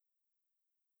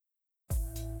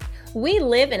We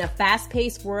live in a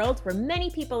fast-paced world where many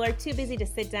people are too busy to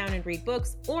sit down and read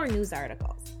books or news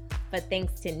articles. But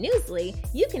thanks to Newsly,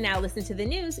 you can now listen to the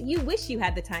news you wish you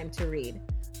had the time to read.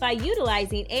 By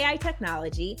utilizing AI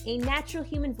technology, a natural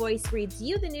human voice reads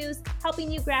you the news, helping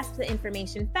you grasp the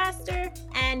information faster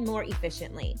and more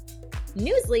efficiently.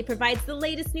 Newsly provides the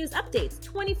latest news updates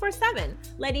 24/7,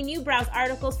 letting you browse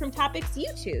articles from topics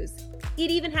you choose.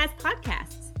 It even has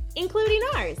podcasts, including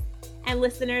ours. And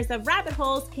listeners of Rabbit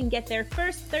Holes can get their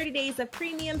first 30 days of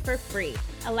premium for free,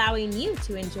 allowing you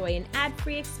to enjoy an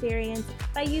ad-free experience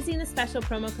by using the special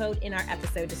promo code in our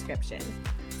episode description.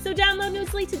 So download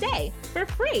Newsly today for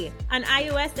free on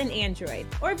iOS and Android,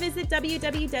 or visit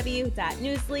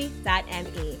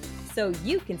www.newsly.me so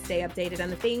you can stay updated on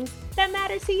the things that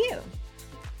matter to you.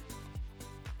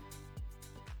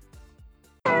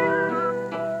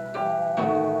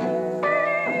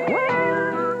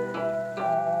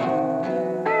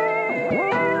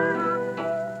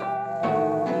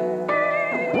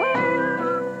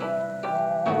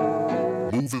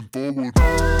 Moving forward.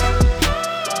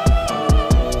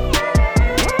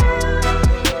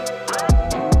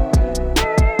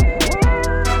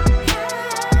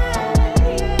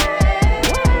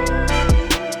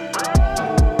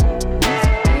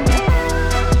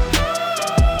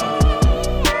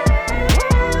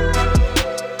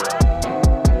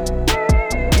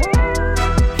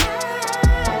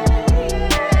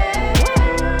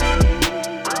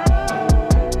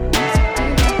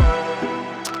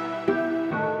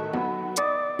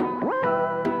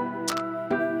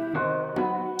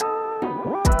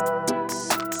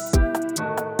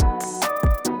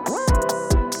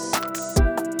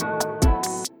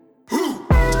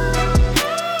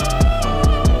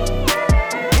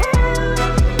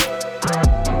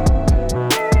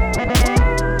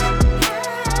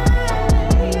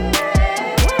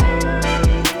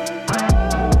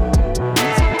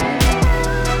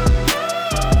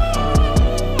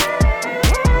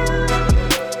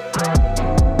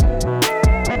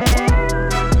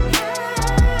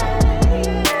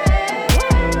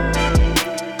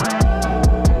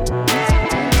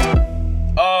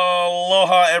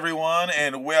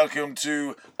 Welcome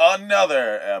to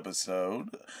another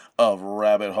episode of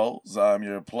Rabbit Holes. I'm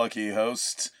your plucky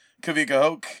host, Kavika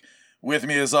Hoke. With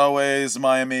me, as always,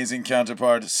 my amazing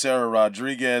counterpart, Sarah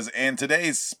Rodriguez, and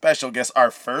today's special guest,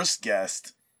 our first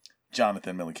guest,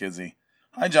 Jonathan Milikidze.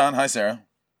 Hi, John. Hi, Sarah.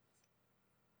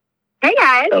 Hey,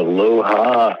 guys.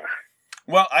 Aloha.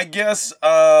 Well, I guess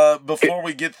before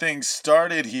we get things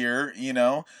started here,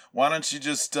 why don't you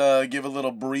just give a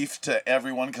little brief to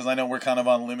everyone, because I know we're kind of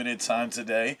on limited time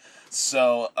today.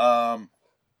 So,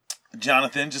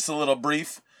 Jonathan, just a little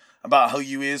brief about who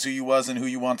you is, who you was, and who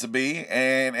you want to be,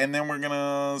 and then we're going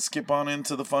to skip on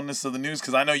into the funness of the news,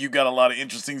 because I know you've got a lot of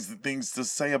interesting things to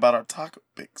say about our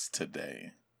topics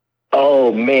today.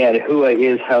 Oh, man, who I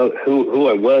is, who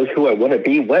I was, who I want to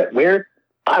be, what, where?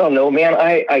 I don't know, man.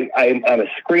 I'm a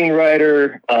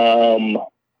screenwriter, want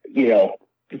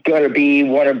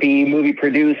to be movie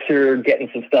producer, getting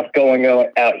some stuff going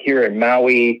out here in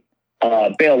Maui.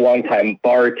 Been a long time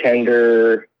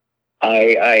bartender.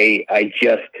 I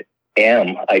just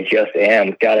am.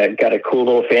 Got a cool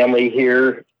little family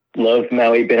here. Love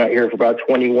Maui. Been out here for about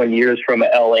 21 years from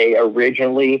LA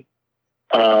originally.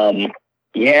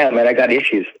 Yeah, man, I got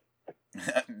issues.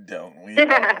 Don't we all?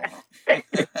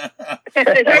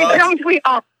 Don't we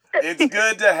all? It's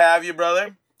good to have you,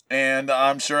 brother. And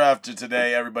I'm sure after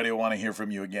today, everybody will want to hear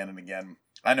from you again and again.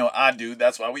 I know I do.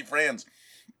 That's why we friends.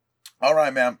 All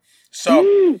right, man.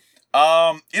 So,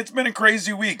 it's been a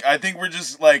crazy week. I think we're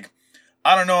just I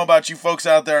don't know about you folks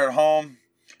out there at home,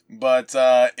 but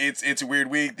it's a weird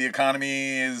week. The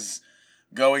economy is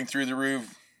going through the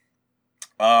roof.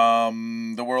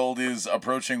 The world is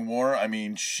approaching war. I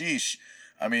mean, sheesh.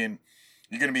 I mean,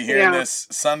 you're going to be hearing this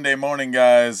Sunday morning,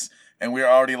 guys, and we're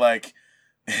already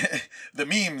the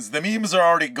memes are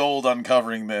already gold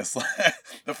uncovering this.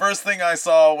 The first thing I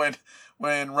saw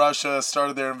when Russia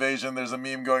started their invasion, there's a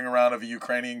meme going around of a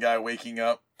Ukrainian guy waking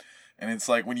up, and it's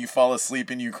like when you fall asleep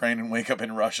in Ukraine and wake up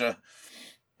in Russia.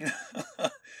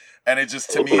 And it just,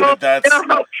 to me, that's...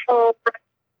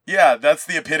 Yeah, that's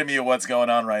the epitome of what's going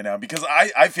on right now, because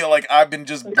I feel like I've been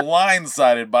just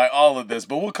blindsided by all of this,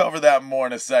 but we'll cover that more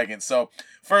in a second. So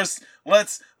first,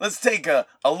 let's take a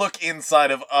look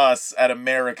inside of us at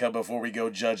America before we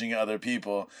go judging other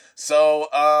people. So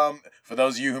for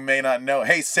those of you who may not know,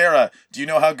 hey, Sarah, do you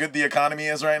know how good the economy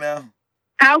is right now?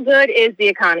 How good is the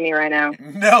economy right now?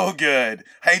 No good.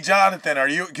 Hey, Jonathan, are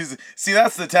you... Because, see,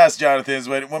 that's the test, Jonathan, is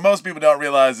what most people don't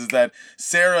realize is that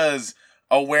Sarah's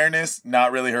Awareness,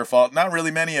 not really her fault. Not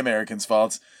really many Americans'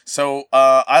 faults. So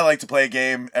I like to play a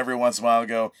game every once in a while and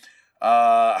go,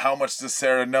 how much does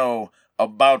Sarah know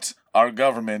about our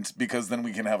government? Because then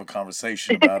we can have a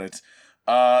conversation about it.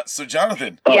 So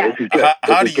Jonathan,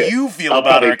 how do you feel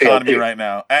about our economy right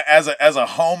now? As a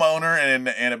homeowner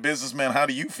and a businessman, how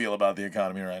do you feel about the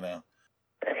economy right now?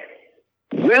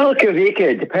 Well, Kavika,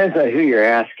 it depends on who you're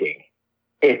asking.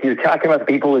 If you're talking about the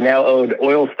people who now own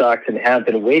oil stocks and have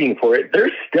been waiting for it,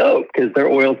 they're stoked because their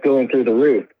oil's going through the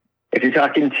roof. If you're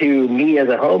talking to me as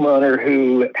a homeowner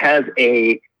who has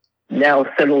a now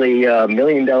suddenly $1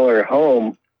 million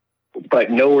home,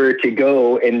 but nowhere to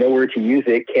go and nowhere to use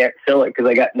it, can't sell it because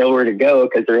I got nowhere to go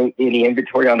because there ain't any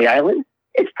inventory on the island,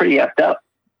 it's pretty effed up.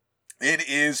 It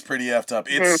is pretty effed up.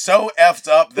 It's so effed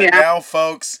up that now,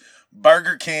 folks,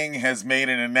 Burger King has made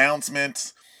an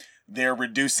announcement. They're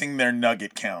reducing their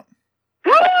nugget count.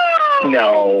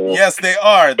 No. Yes, they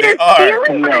are. They are.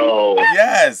 No.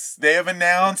 Yes, they have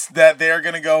announced that they are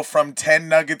going to go from 10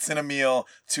 nuggets in a meal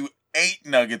to 8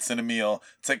 nuggets in a meal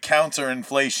to counter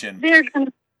inflation.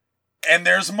 And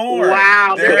there's more.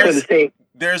 Wow.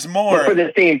 There's more. For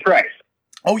the same price.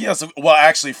 Oh, yes. Well,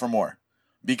 actually, for more.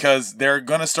 Because they're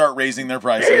going to start raising their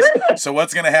prices. So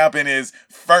what's going to happen is,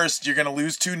 first, you're going to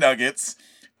lose 2 nuggets,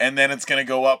 and then it's going to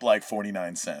go up like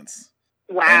 49 cents.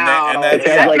 Wow. And it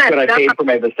sounds like what I paid for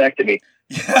my vasectomy.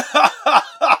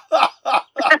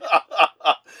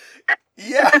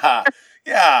 Yeah.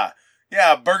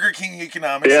 Burger King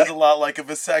economics is a lot like a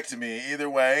vasectomy. Either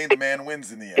way, the man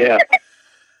wins in the end.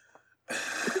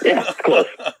 Yeah, it's close.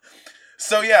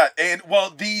 So yeah, and well,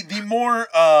 the more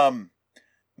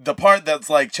the part that's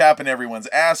like chapping everyone's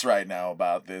ass right now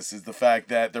about this is the fact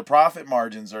that their profit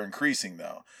margins are increasing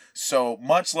though. So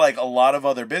much like a lot of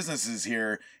other businesses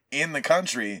here in the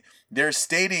country, they're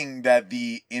stating that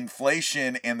the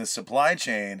inflation and the supply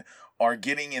chain are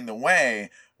getting in the way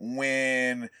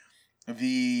when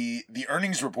the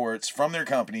earnings reports from their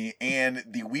company and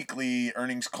the weekly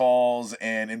earnings calls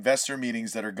and investor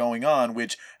meetings that are going on,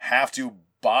 which have to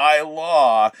by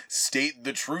law state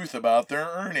the truth about their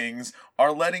earnings,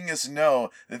 are letting us know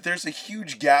that there's a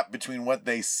huge gap between what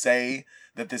they say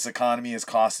that this economy is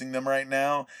costing them right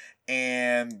now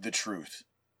and the truth.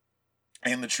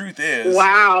 And the truth is,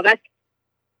 wow, that's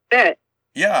it.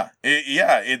 Yeah,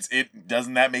 it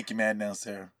doesn't that make you mad now,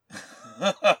 Sarah?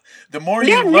 The more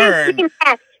you learn,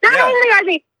 not only are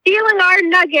they stealing our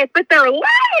nuggets, but they're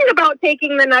lying about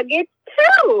taking the nuggets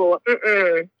too.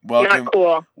 Not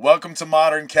cool. Welcome to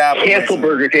modern capitalism. Cancel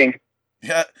Burger King.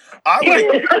 Yeah,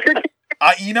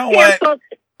 you know what?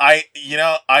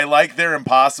 I like their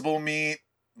Impossible Meat,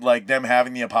 like them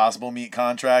having the Impossible Meat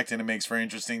contract, and it makes for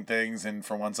interesting things. And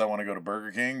for once, I want to go to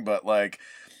Burger King, but like,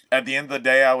 at the end of the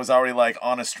day, I was already like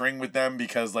on a string with them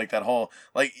because like that whole,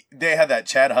 like they had that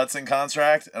Chad Hudson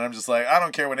contract, and I'm just like, I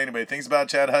don't care what anybody thinks about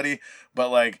Chad Huddy, but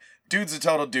like, dude's a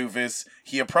total doofus.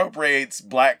 He appropriates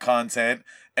black content,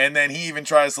 and then he even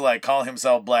tries to like call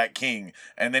himself Black King,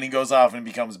 and then he goes off and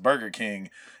becomes Burger King.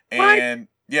 And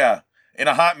yeah, in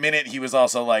a hot minute, he was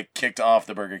also like kicked off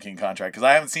the Burger King contract because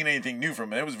I haven't seen anything new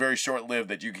from him. It was very short lived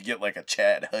that you could get like a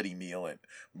Chad Huddy meal at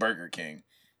Burger King.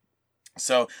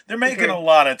 So they're making a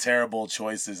lot of terrible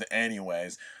choices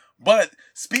anyways. But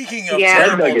speaking of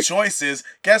terrible choices,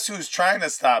 guess who's trying to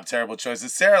stop terrible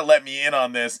choices? Sarah let me in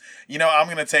on this. You know, I'm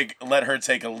going to let her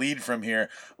take a lead from here.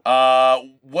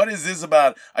 What is this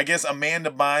about? I guess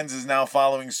Amanda Bynes is now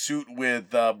following suit with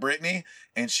Britney,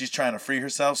 and she's trying to free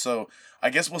herself. So I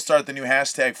guess we'll start the new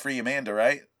hashtag Free Amanda,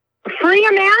 right? Free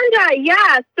Amanda,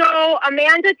 yeah. So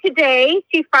Amanda today,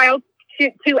 she filed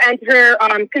to end her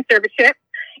conservatorship.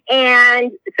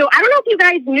 And so I don't know if you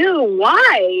guys knew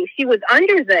why she was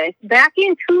under this. Back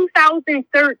in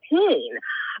 2013,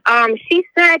 she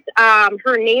set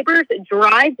her neighbor's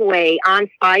driveway on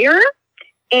fire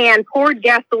and poured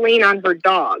gasoline on her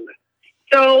dog.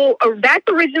 So that's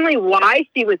originally why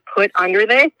she was put under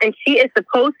this. And it's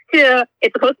supposed to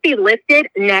be lifted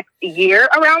next year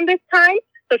around this time.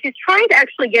 So she's trying to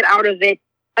actually get out of it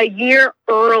a year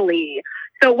early.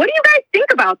 So what do you guys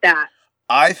think about that?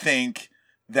 I think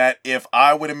that if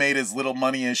I would have made as little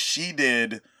money as she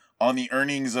did on the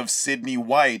earnings of Sydney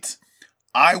White,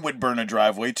 I would burn a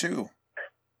driveway too.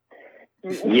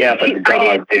 Yeah, but the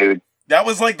dog, dude. That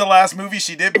was like the last movie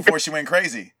she did before she went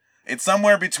crazy. It's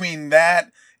somewhere between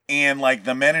that and like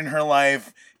The Men in Her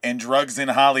Life and Drugs in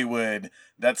Hollywood.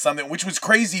 That's something which was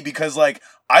crazy because like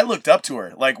I looked up to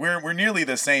her. Like we're nearly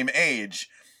the same age,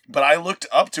 but I looked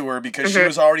up to her because she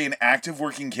was already an active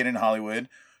working kid in Hollywood.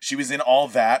 She was in All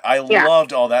That. I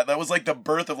loved All That. That was like the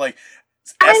birth of like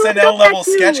SNL level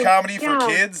sketch too. comedy for Yeah.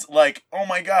 kids. Like, oh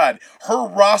my God. Her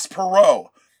Ross Perot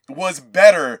was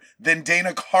better than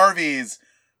Dana Carvey's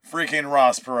freaking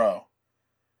Ross Perot.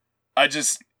 Oh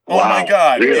my Wow,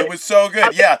 God. really? It was so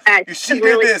good. Yeah. That's She did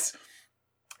really- this.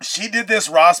 She did this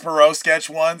Ross Perot sketch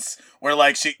once where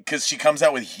like because she comes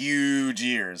out with huge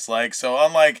ears. Like, so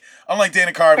unlike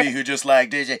Dana Carvey, who just like,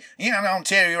 DJ, I'm gonna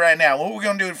tell you right now, what we're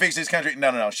gonna do to fix this country.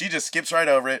 No. She just skips right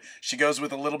over it. She goes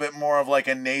with a little bit more of like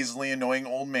a nasally, annoying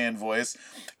old man voice.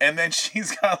 And then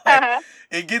she's got like,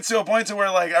 it gets to a point to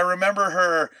where like, I remember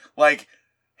her like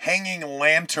hanging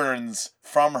lanterns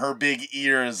from her big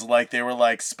ears like they were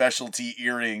like specialty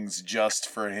earrings just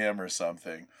for him or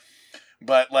something.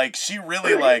 But, like, she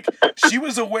really, like, she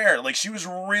was aware. Like, she was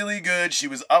really good. She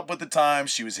was up with the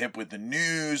times. She was hip with the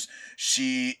news.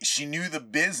 She knew the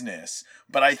business.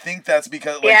 But I think that's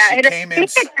because, like, she came in...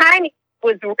 the timing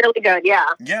was really good, yeah.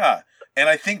 Yeah. And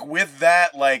I think with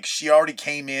that, like, she already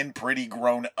came in pretty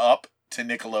grown up to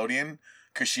Nickelodeon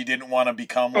because she didn't want to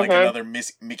become, like, another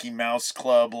Mickey Mouse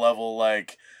Club level,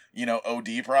 like,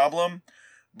 OD problem.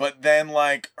 But then,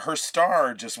 like, her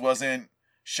star just wasn't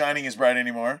shining as bright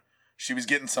anymore. She was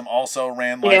getting some also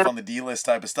ran life on the D-list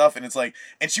type of stuff. And it's like,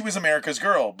 and she was America's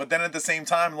girl. But then at the same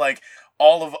time, like,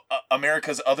 all of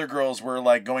America's other girls were,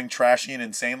 like, going trashy and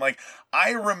insane. Like,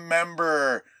 I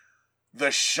remember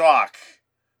the shock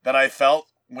that I felt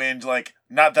when, like,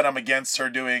 not that I'm against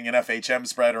her doing an FHM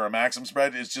spread or a Maxim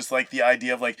spread. It's just, like, the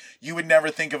idea of, like, you would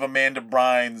never think of Amanda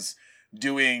Bynes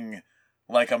doing,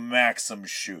 like, a Maxim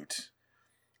shoot.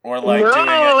 Or, like, doing it.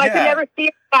 I could never see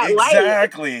that light.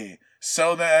 Exactly.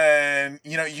 So then,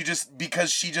 you just,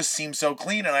 because she just seemed so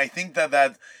clean. And I think that,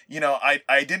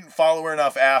 I didn't follow her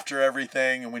enough after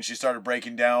everything and when she started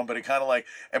breaking down, but it kind of like,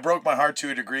 it broke my heart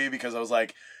to a degree because I was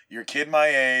like, you're a kid my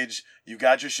age, you've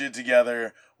got your shit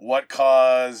together, what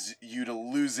caused you to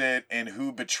lose it and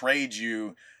who betrayed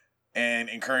you and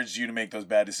encouraged you to make those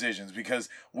bad decisions? Because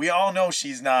we all know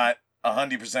she's not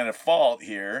 100% at fault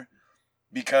here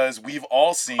because we've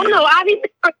all seen... Oh, no, obviously...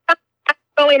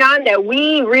 going on that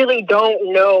we really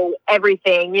don't know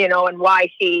everything, and why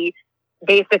she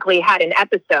basically had an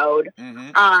episode.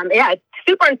 It's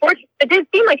super unfortunate. It did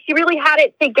seem like she really had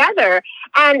it together.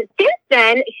 And since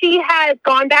then, she has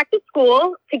gone back to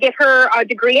school to get her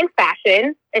degree in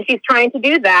fashion, and she's trying to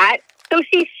do that. So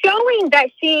she's showing that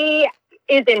she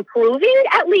is improving,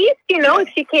 at least, if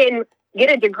she can get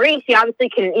a degree, she obviously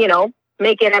can,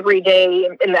 make it every day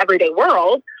in the everyday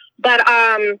world. But,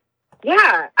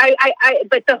 yeah,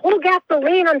 but the whole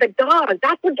gasoline on the dog,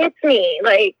 that's what gets me.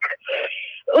 Like,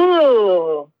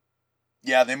 ooh.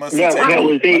 Yeah, they must have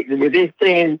taken... Were they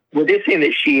saying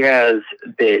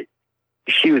that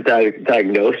she was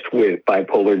diagnosed with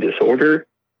bipolar disorder?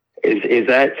 Is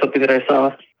that something that I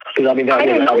saw? Because,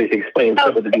 that obviously explains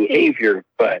some of the behavior,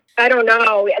 but... I don't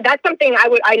know. That's something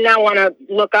I now want to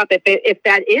look up if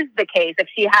that is the case, if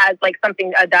she has, like,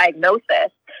 a diagnosis.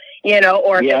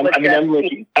 Or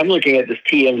I'm looking at this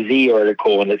TMZ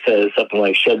article and it says something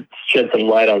like shed some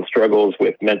light on struggles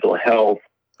with mental health,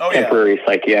 temporary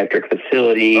psychiatric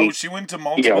facility. Oh, she went to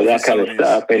multiple that facilities. Kind of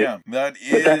stuff. Yeah, that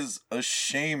is a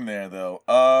shame there, though.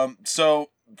 So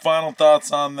final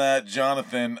thoughts on that,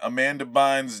 Jonathan. Amanda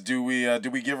Bynes, do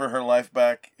we give her life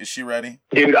back? Is she ready?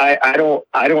 Dude, I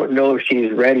don't know if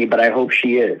she's ready, but I hope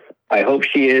she is. I hope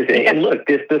she is. And look,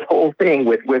 this whole thing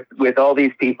with all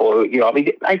these people,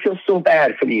 I feel so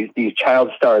bad for these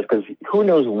child stars because who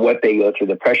knows what they go through,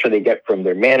 the pressure they get from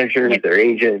their managers, their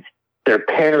agents, their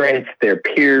parents, their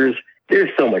peers.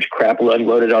 There's so much crap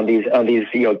unloaded on these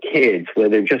kids where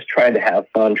they're just trying to have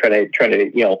fun, try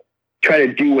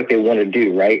to do what they want to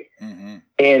do, right? Mm-hmm.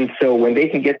 And so when they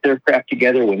can get their crap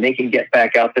together, when they can get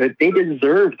back out there, they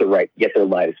deserve the right to get their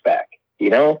lives back.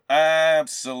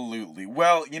 Absolutely.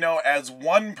 Well, as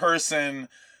one person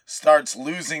starts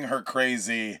losing her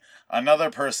crazy,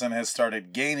 another person has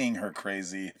started gaining her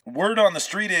crazy. Word on the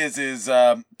street is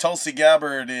Tulsi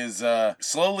Gabbard is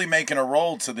slowly making a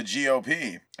roll to the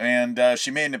GOP, and she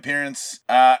made an appearance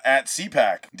at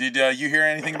CPAC. Did you hear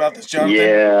anything about this,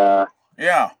 Jonathan?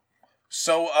 Yeah.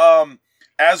 So,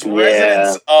 as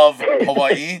residents of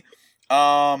Hawaii,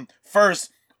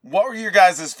 first, what were your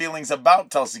guys' feelings about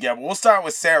Tulsi Gabbard? We'll start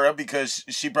with Sarah because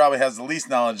she probably has the least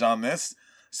knowledge on this.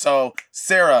 So,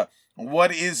 Sarah,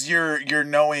 what is your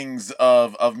knowings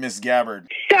of Miss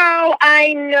Gabbard? So,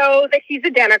 I know that she's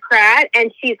a Democrat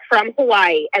and she's from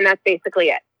Hawaii, and that's basically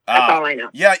it. That's all I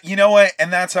know. Yeah, you know what?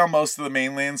 And that's how most of the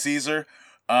mainland sees her.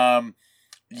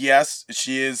 Yes,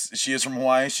 she is from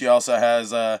Hawaii. She also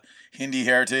has Hindi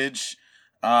heritage.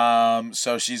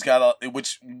 So she's got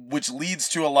which leads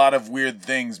to a lot of weird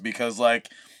things because like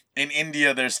in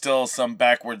India, there's still some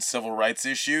backward civil rights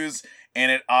issues,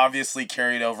 and it obviously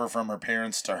carried over from her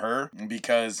parents to her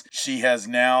because she has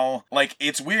now, like,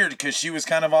 it's weird because she was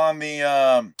kind of on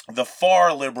the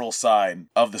far liberal side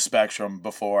of the spectrum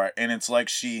before, and it's like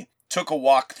she took a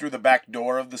walk through the back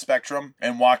door of the spectrum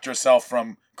and walked herself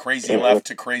from crazy left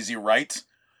to crazy right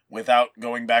without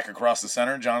going back across the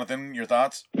center. Jonathan, your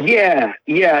thoughts? Yeah.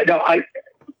 No,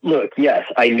 Look, yes,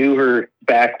 I knew her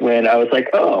back when I was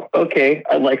like, oh, okay,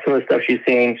 I like some of the stuff she's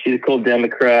saying. She's a cool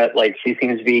Democrat. Like, she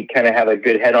seems to be kind of have a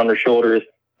good head on her shoulders.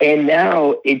 And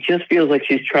now it just feels like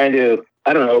she's trying to,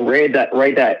 I don't know, ride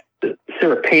that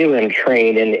Sarah Palin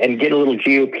train and get a little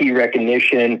GOP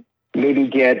recognition, maybe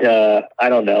get, I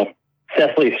don't know,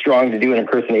 Cecily Strong to do an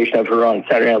impersonation of her on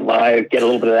Saturday Night Live, get a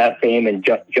little bit of that fame, and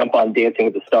jump on Dancing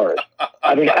with the Stars.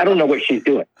 I mean, I don't know what she's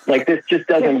doing. Like, this just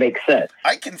doesn't make sense.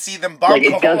 I can see them bomb like,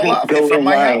 it doesn't go from in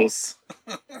my line. house.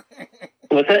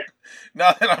 What's that?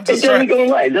 No, I'm just it doesn't go in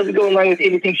line. It doesn't go in line with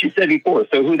anything she said before.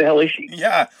 So who the hell is she?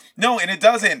 Yeah. No, and it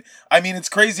doesn't. I mean, it's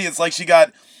crazy. It's like she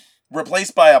got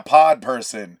replaced by a pod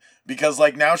person because,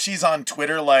 like, now she's on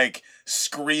Twitter, like,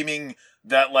 screaming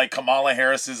that, like, Kamala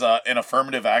Harris is an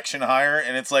affirmative action hire,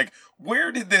 and it's like,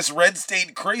 where did this red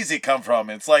state crazy come from?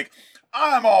 It's like,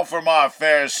 I'm all for my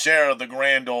fair share of the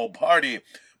grand old party,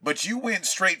 but you went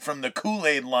straight from the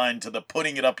Kool-Aid line to the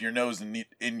putting it up your nose and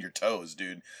in your toes,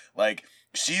 dude. Like,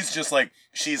 she's just like,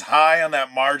 she's high on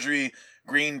that Marjorie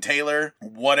Green Taylor,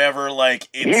 whatever, like,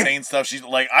 insane stuff. She's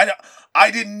like,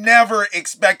 I did never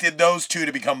expected those two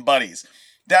to become buddies.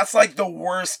 That's like the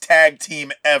worst tag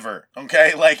team ever.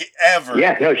 Okay, like ever.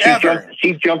 Yeah, no,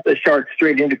 she jumped the shark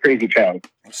straight into Crazy Town.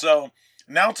 So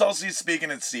now Tulsi's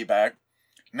speaking at CPAC.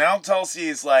 Now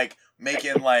Tulsi's like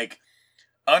making like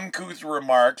uncouth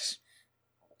remarks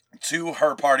to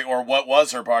her party, or what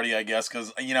was her party, I guess,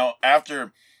 because you know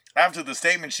after the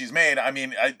statement she's made, I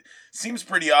mean, it seems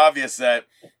pretty obvious that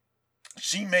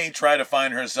she may try to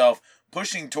find herself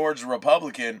pushing towards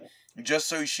Republican just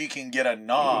so she can get a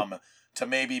nom to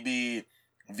maybe be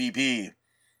VP,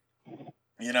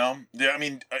 you know? I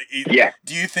mean, yeah.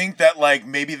 Do you think that, like,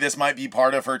 maybe this might be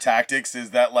part of her tactics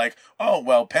is that, like, oh,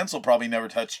 well, Pence will probably never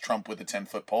touch Trump with a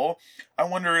 10-foot pole. I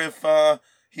wonder if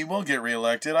he will get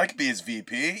reelected. I could be his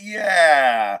VP.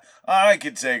 Yeah, I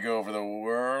could take over the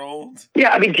world. Yeah,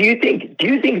 I mean, do you think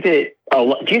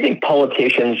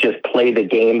politicians just play the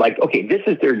game? Like, okay, this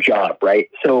is their job, right?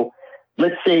 So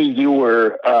let's say you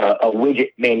were a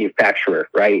widget manufacturer,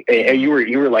 right? And you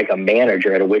were like a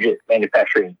manager at a widget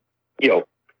manufacturing,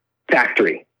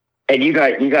 factory. And you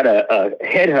got a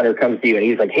headhunter comes to you and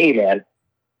he's like, hey man,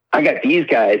 I got these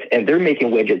guys and they're making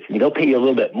widgets and they'll pay you a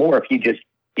little bit more if you just,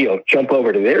 jump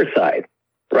over to their side,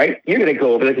 right? You're going to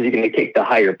go over there because you're going to take the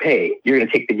higher pay. You're going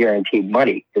to take the guaranteed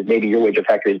money because maybe your widget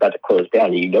factory is about to close down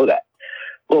and you know that.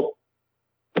 Well,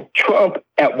 Trump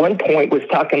at one point was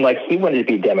talking like he wanted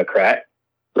to be Democrat,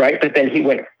 right? But then he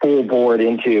went full board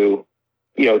into,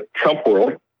 Trump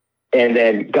world and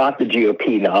then got the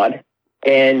GOP nod.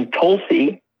 And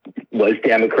Tulsi was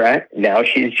Democrat. Now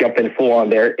she's jumping full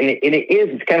on there. And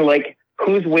it's kind of like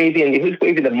who's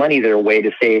waving the money their way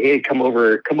to say, hey, come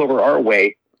over our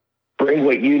way, bring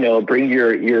what bring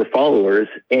your followers,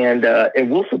 and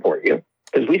we'll support you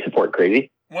because we support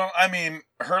crazy. Well, I mean,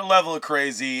 her level of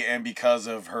crazy, and because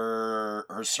of her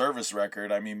service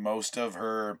record, I mean, most of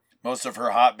her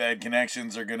hotbed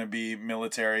connections are going to be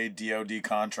military, DoD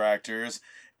contractors,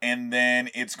 and then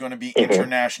it's going to be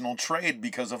international trade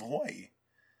because of Hawaii.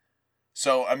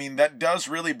 So, I mean, that does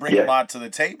really bring a lot to the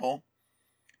table,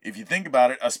 if you think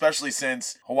about it, especially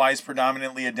since Hawaii is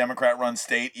predominantly a Democrat-run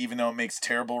state, even though it makes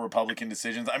terrible Republican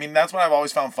decisions. I mean, that's what I've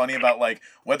always found funny about, like,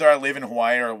 whether I live in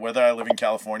Hawaii or whether I live in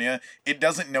California, it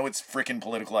doesn't know its freaking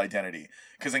political identity.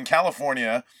 Because in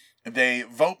California, they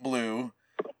vote blue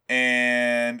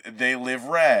and they live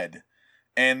red.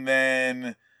 And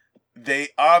then they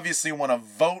obviously want to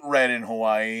vote red in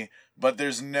Hawaii, but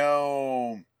there's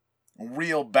no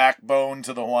real backbone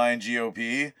to the Hawaiian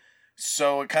GOP.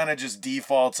 So it kind of just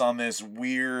defaults on this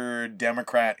weird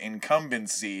Democrat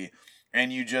incumbency,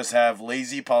 and you just have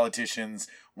lazy politicians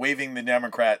waving the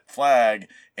Democrat flag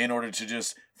in order to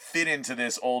just fit into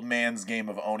this old man's game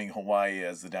of owning Hawaii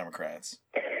as the Democrats.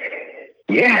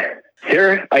 Yeah.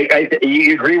 Sarah,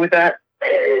 you agree with that?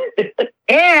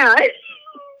 Yeah.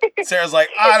 Sarah's like,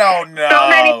 I don't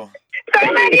know.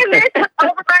 So many of this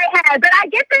over my head, but I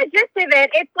get the gist of it.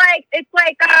 It's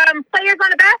like players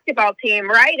on a basketball team. team,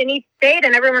 right? In each state,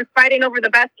 and everyone's fighting over the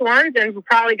best ones, and we're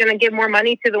probably going to give more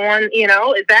money to the one,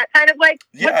 is that kind of like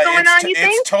what's going on, you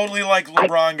think? It's totally like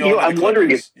LeBron going to the I'm Clippers.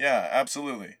 wondering if, yeah,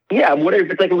 absolutely. Yeah, I'm wondering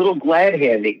if it's like a little glad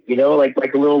handing,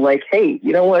 like a little like, hey,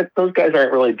 you know what? Those guys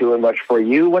aren't really doing much for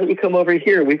you. Why don't you come over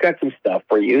here? We've got some stuff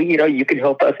for you. You can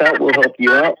help us out. We'll help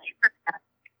you out.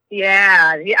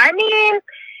 Yeah. I mean,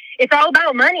 it's all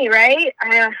about money, right?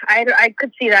 I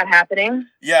could see that happening.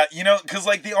 Yeah, because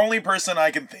like the only person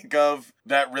I can think of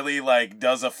that really like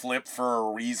does a flip for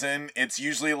a reason, it's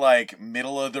usually like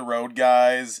middle of the road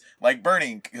guys like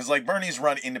Bernie, because like Bernie's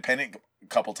run independent a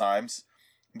couple times,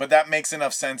 but that makes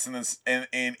enough sense in this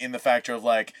in the factor of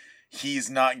like he's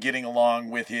not getting along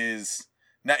with his.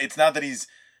 It's not that he's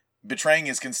betraying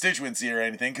his constituency or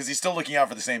anything, because he's still looking out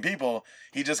for the same people.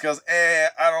 He just goes, I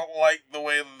don't like the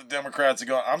way that the Democrats are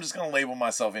going. I'm just going to label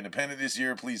myself independent this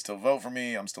year. Please still vote for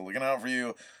me. I'm still looking out for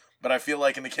you. But I feel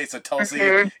like in the case of Tulsi,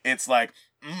 it's like,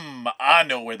 I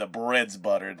know where the bread's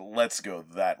buttered. Let's go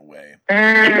that way. She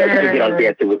knows how to get on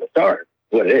Dancing with the Stars.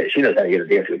 What it is. She knows how to get on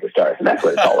Dancing with the Stars. And that's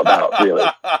what it's all about, really.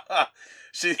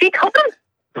 She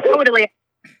totally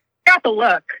got the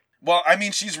look. Well, I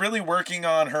mean, she's really working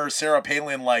on her Sarah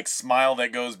Palin-like smile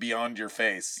that goes beyond your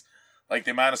face. Like,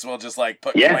 they might as well just, like,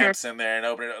 put clamps in there and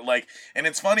open it. Like, and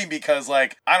it's funny because,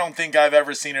 like, I don't think I've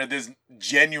ever seen her this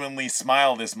genuinely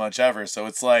smile this much ever. So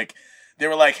it's like, they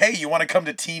were like, hey, you want to come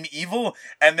to Team Evil?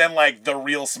 And then, like, the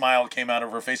real smile came out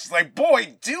of her face. She's like,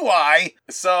 boy, do I?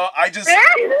 So I just,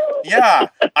 yeah,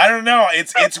 I don't know.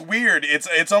 It's weird.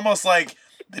 It's almost like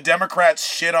the Democrats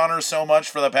shit on her so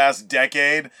much for the past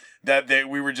decade that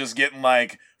we were just getting,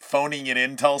 like, phoning it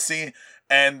in Tulsi.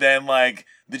 And then, like,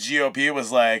 the GOP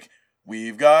was like,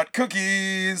 we've got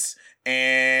cookies.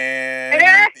 And,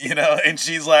 and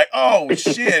she's like, oh,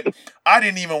 shit. I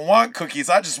didn't even want cookies.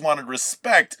 I just wanted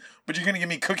respect. But you're going to give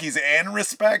me cookies and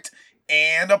respect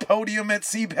and a podium at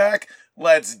CPAC?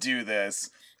 Let's do this.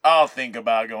 I'll think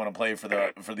about going to play for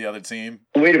the other team.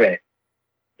 Wait a minute.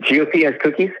 GOP has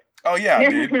cookies? Oh yeah,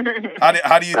 dude.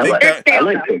 How do you think I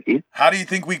like cookies. How do you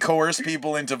think we coerce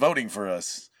people into voting for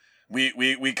us?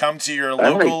 We come to your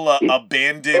local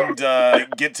abandoned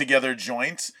get together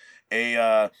joint,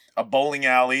 a bowling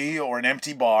alley or an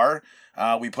empty bar.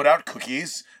 We put out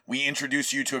cookies. We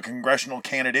introduce you to a congressional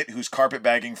candidate who's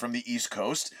carpetbagging from the East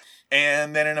Coast,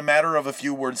 and then in a matter of a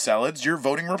few word salads, you're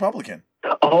voting Republican.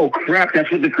 Oh crap!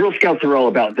 That's what the Girl Scouts are all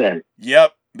about, then.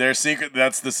 Yep. Their secret,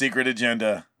 that's the secret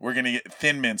agenda. We're going to get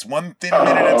Thin Mints, one Thin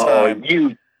Mint at a time.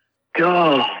 You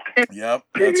go. Yep,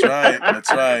 that's right. That's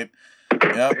right.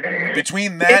 Yep.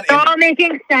 Between that it's all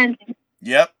making sense.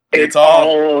 Yep. It's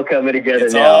all coming together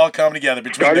It's now. all coming together.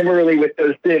 Start them early with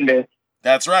those Thin Mints.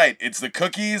 That's right. It's the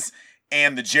cookies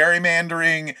and the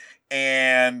gerrymandering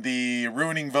and the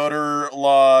ruining voter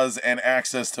laws and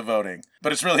access to voting.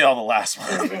 But it's really all the last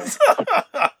ones.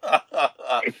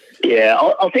 Yeah,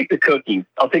 I'll take the cookies.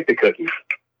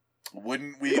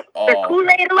 Wouldn't we The all?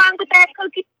 Kool-Aid along with that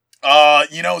cookie.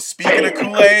 Speaking of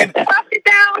Kool-Aid, Toss it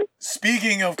down.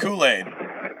 speaking of Kool-Aid,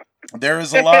 there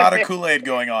is a lot of Kool-Aid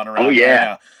going on around right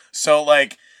now. So,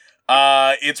 like,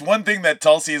 it's one thing that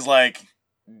Tulsi's, like,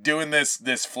 doing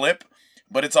this flip,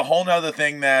 but it's a whole nother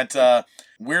thing that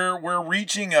we're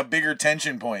reaching a bigger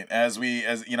tension point as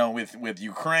with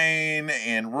Ukraine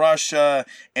and Russia,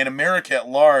 and America at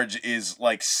large is,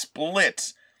 like,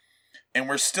 split. And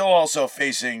we're still also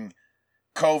facing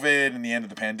COVID and the end of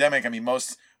the pandemic. I mean,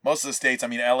 most of the states,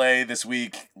 LA this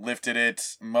week lifted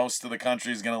it. Most of the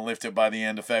country is going to lift it by the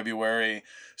end of February.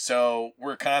 So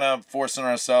we're kind of forcing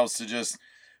ourselves to just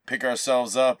pick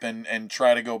ourselves up and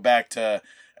try to go back to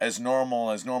as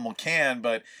normal can.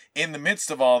 But in the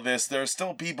midst of all this, there are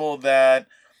still people that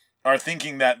are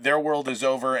thinking that their world is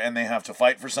over and they have to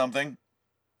fight for something.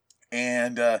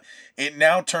 And it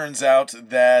now turns out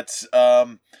that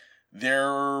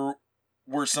there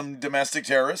were some domestic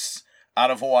terrorists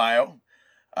out of Ohio.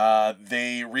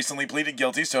 They recently pleaded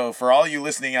guilty. So for all you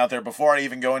listening out there, before I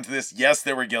even go into this, yes,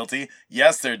 they were guilty.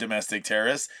 Yes, they're domestic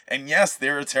terrorists. And yes,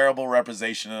 they're a terrible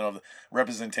representation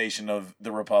of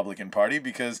the Republican Party,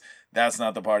 because that's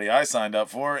not the party I signed up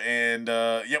for. And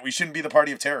we shouldn't be the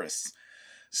party of terrorists.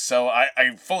 So I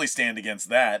fully stand against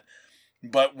that.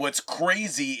 But what's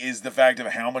crazy is the fact of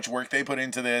how much work they put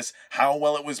into this, how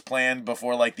well it was planned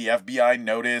before, like, the FBI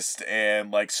noticed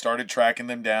and, like, started tracking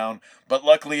them down. But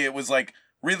luckily it was, like,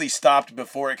 really stopped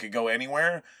before it could go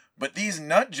anywhere. But these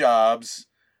nut jobs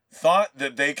thought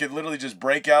that they could literally just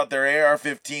break out their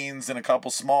AR-15s and a couple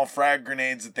small frag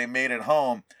grenades that they made at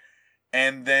home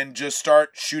and then just start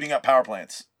shooting up power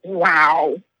plants.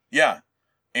 Wow. Yeah.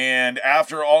 And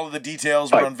after all of the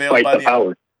details were unveiled by the...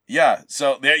 power. Yeah.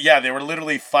 So they were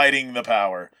literally fighting the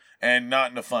power, and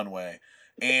not in a fun way.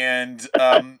 And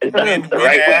when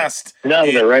asked, not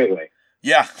in the right way.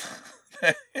 Yeah.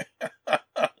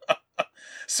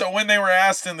 So when they were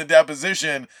asked in the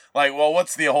deposition, like, well,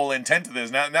 what's the whole intent of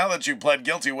this? Now that you pled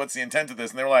guilty, what's the intent of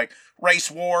this? And they were like,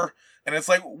 race war. And it's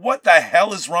like, what the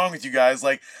hell is wrong with you guys?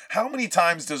 Like, how many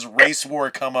times does race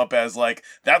war come up as, like,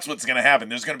 that's what's going to happen?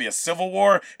 There's going to be a civil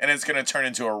war, and it's going to turn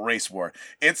into a race war.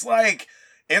 It's like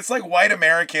white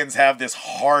Americans have this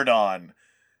hard-on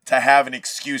to have an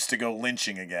excuse to go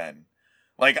lynching again.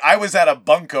 Like, I was at a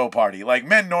bunco party. Like,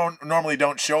 men normally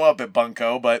don't show up at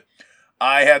bunco, but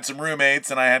I had some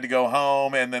roommates, and I had to go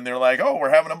home, and then they're like, oh,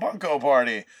 we're having a bunco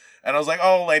party. And I was like,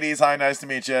 oh, ladies, hi, nice to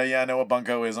meet you. Yeah, I know what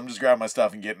bunco is. I'm just grabbing my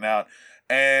stuff and getting out.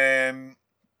 And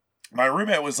my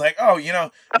roommate was like, oh,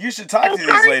 you should talk to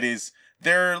these ladies.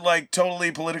 They're, like,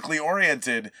 totally politically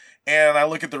oriented. And I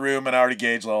look at the room, and I already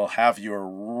gauge, well, half of you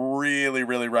are really,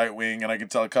 really right-wing, and I can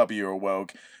tell a couple of you are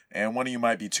woke, and one of you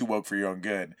might be too woke for your own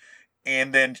good.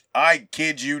 And then, I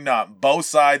kid you not, both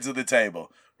sides of the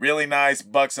table. Really nice,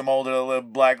 buxom older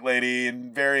black lady,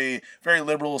 and very, very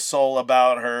liberal soul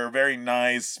about her. Very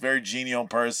nice, very genial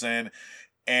person.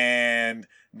 And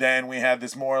then we had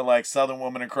this more like Southern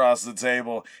woman across the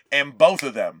table. And both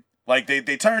of them, like they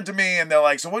turned to me and they're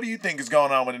like, so what do you think is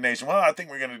going on with the nation? Well, I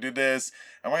think we're going to do this.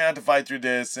 And we're going to have to fight through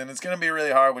this. And it's going to be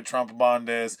really hard with Trump upon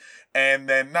this. And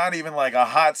then not even like a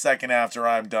hot second after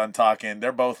I'm done talking,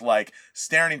 they're both like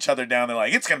staring each other down. They're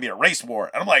like, it's going to be a race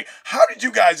war. And I'm like, how did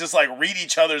you guys just like read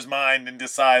each other's mind and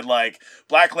decide like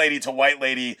black lady to white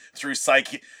lady through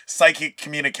psychic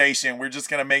communication? We're just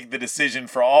going to make the decision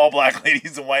for all black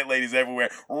ladies and white ladies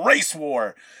everywhere. Race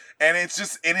war. And it's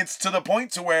to the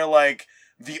point to where like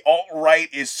the alt-right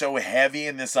is so heavy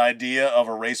in this idea of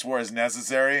a race war is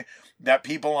necessary that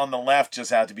people on the left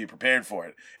just have to be prepared for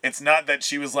it. It's not that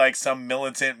she was like some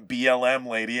militant BLM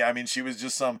lady. I mean, she was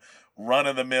just some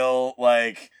run-of-the-mill,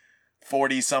 like,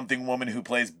 40-something woman who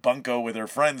plays bunco with her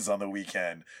friends on the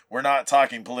weekend. We're not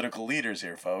talking political leaders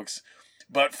here, folks.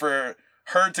 But for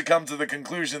her to come to the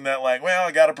conclusion that, like, well,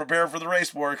 I got to prepare for the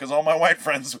race war because all my white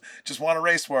friends just want a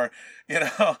race war,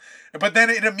 But then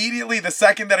it immediately, the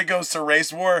second that it goes to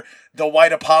race war, the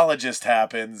white apologist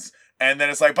happens. And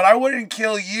then it's like, but I wouldn't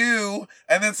kill you.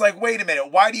 And then it's like, wait a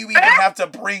minute. Why do you even have to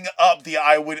bring up the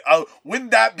I would?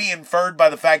 Wouldn't that be inferred by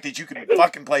the fact that you could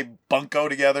fucking play bunco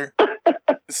together?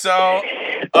 So,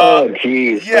 oh,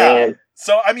 jeez, yeah. Man.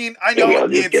 So, I mean, I know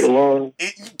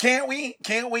can't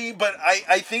we? But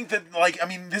I think that, like, I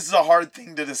mean, this is a hard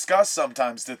thing to discuss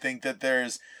sometimes, to think that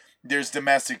there's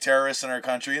domestic terrorists in our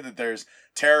country, that there's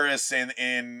terrorists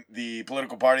in the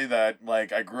political party that,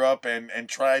 like, I grew up and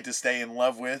tried to stay in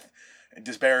love with,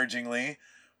 disparagingly.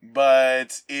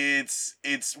 But it's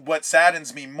what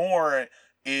saddens me more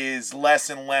is less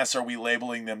and less are we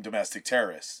labeling them domestic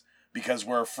terrorists, because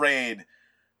we're afraid,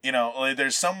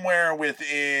 there's somewhere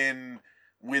within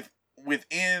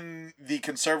the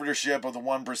conservatorship of the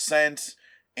 1%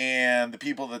 and the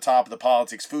people at the top of the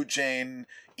politics food chain,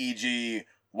 e.g.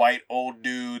 white old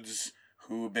dudes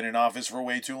who have been in office for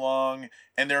way too long,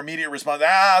 and their immediate response,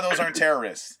 those aren't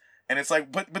terrorists. And it's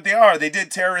like, but they are. They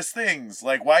did terrorist things.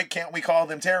 Like, why can't we call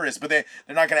them terrorists? But they're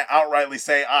not going to outrightly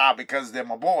say, because they're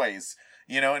my boys.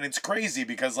 And it's crazy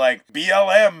because, like,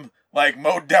 BLM, like,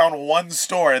 mowed down one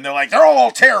store, and they're like, they're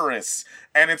all terrorists.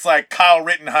 And it's like Kyle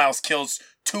Rittenhouse kills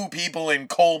 2 people in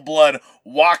cold blood,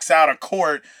 walks out of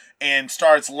court, and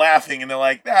starts laughing, and they're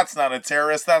like, that's not a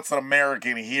terrorist, that's an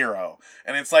American hero.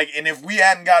 And it's like, and if we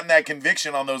hadn't gotten that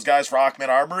conviction on those guys for Ahmaud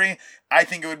Arbery, I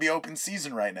think it would be open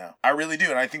season right now. I really do,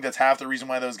 and I think that's half the reason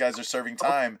why those guys are serving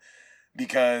time,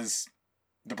 because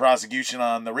the prosecution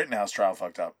on the Rittenhouse trial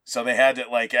fucked up. So they had to,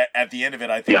 like, at the end of it,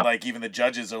 I think, like, even the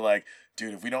judges are like,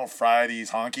 dude, if we don't fry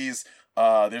these honkies,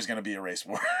 there's going to be a race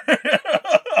war.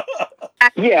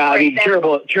 Yeah, I mean,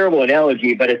 terrible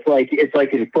analogy, but it's like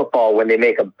in football when they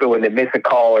miss a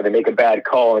call or they make a bad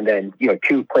call, and then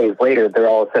 2 plays later they're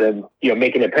all of a sudden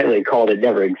making a penalty call that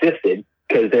never existed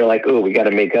because they're like, oh, we got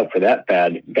to make up for that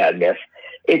bad miss.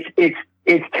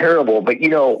 It's terrible, but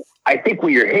I think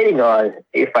what you're hitting on,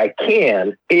 if I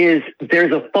can, is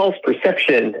there's a false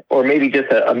perception, or maybe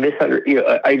just a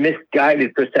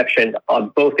misguided perception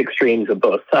on both extremes of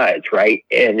both sides, right?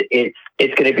 And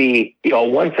it's going to be,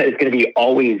 on one side it's going to be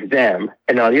always them,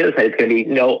 and on the other side it's going to be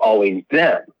no, always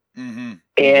them. Mm-hmm.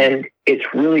 And it's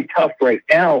really tough right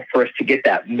now for us to get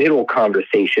that middle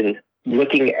conversation,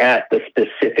 looking at the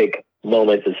specific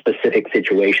moments, the specific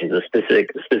situations, the specific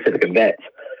events,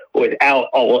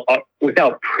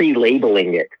 without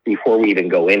pre-labeling it before we even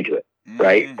go into it,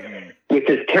 right? Mm-hmm. With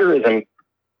this terrorism,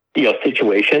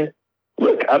 situation,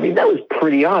 look, I mean, that was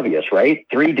pretty obvious, right?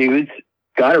 3 dudes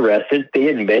got arrested. They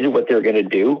admitted what they were going to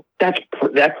do. That's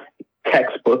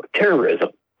textbook terrorism.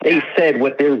 They said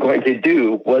what they were going to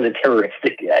do was a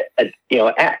terroristic,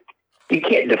 act. You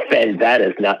can't defend that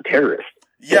as not terrorist.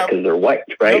 Yeah, because they're white,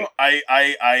 right? No,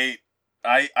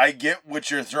 I get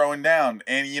what you're throwing down,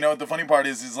 and you know what the funny part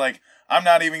is like I'm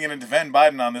not even going to defend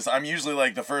Biden on this. I'm usually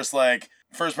like the first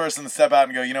person to step out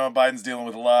and go, you know what, Biden's dealing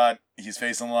with a lot. He's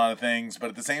facing a lot of things, but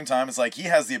at the same time, it's like he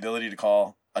has the ability to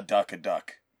call a duck a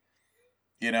duck.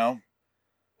 You know,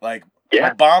 like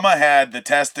Obama had the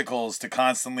testicles to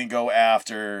constantly go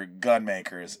after gun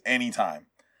makers anytime.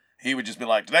 He would just be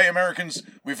like, today, Americans,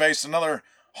 we faced another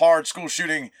hard school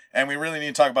shooting, and we really need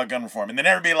to talk about gun reform. And then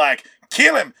everybody like,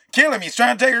 kill him, he's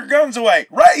trying to take our guns away,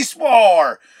 race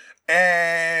war.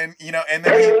 And, you know, and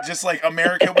then he just like,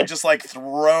 America would just like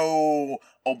throw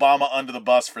Obama under the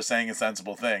bus for saying a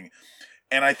sensible thing.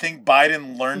 And I think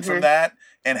Biden learned from that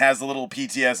and has a little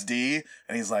PTSD.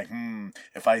 And he's like,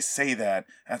 if I say that,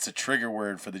 that's a trigger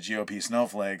word for the GOP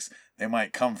snowflakes. They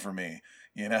might come for me,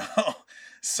 you know?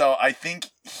 So I think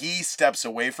he steps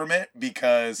away from it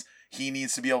because he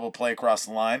needs to be able to play across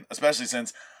the line, especially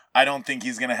since I don't think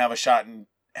he's going to have a shot in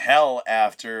hell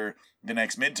after the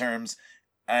next midterms.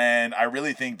 And I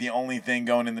really think the only thing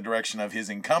going in the direction of his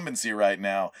incumbency right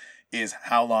now is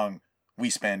how long we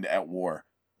spend at war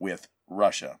with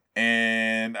Russia.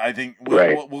 And I think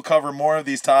we'll cover more of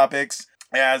these topics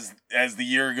as the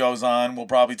year goes on. We'll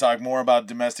probably talk more about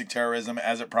domestic terrorism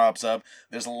as it props up.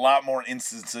 There's a lot more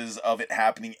instances of it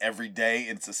happening every day.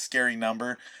 It's a scary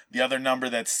number. The other number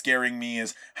that's scaring me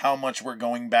is how much we're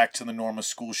going back to the norm of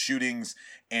school shootings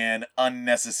and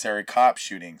unnecessary cop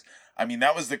shootings. I mean,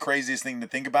 that was the craziest thing to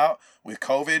think about. With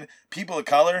COVID, people of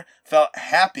color felt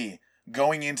happy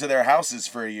going into their houses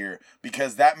for a year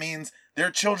because that means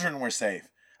their children were safe.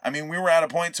 I mean, we were at a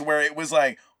point to where it was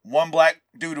like one black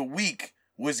dude a week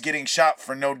was getting shot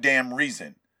for no damn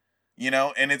reason. You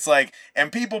know, and it's like,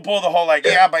 and people pull the whole like,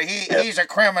 yeah, but he's a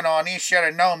criminal and he should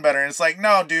have known better. And it's like,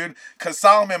 no, dude, because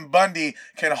Solomon Bundy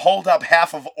can hold up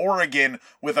half of Oregon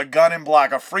with a gun and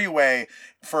block a freeway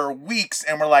for weeks.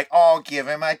 And we're like, oh, give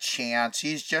him a chance.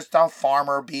 He's just a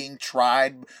farmer being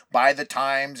tried by the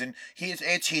times. And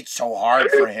it's so hard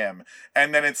for him.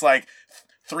 And then it's like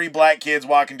 3 black kids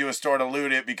walk into a store to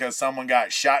loot it because someone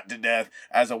got shot to death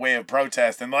as a way of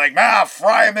protest. And they're like,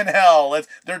 fry them in hell.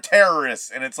 They're terrorists.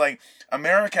 And it's like,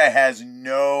 America has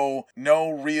no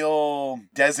real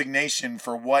designation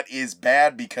for what is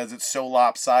bad because it's so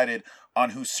lopsided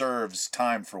on who serves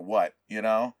time for what, you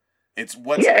know? It's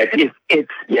what's... it's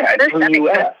the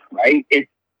U.S., right?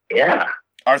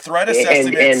 Our threat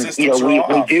assessment systems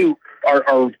we do,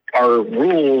 our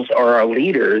rules or our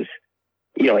leaders,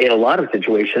 you know, in a lot of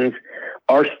situations,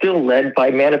 are still led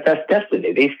by manifest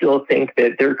destiny. They still think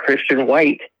that their Christian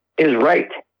white is right.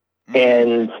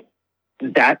 And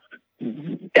that's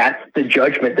the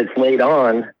judgment that's laid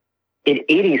on in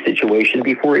any situation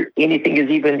before anything is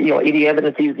even, any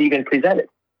evidence is even presented.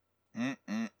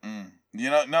 You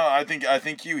know, no, I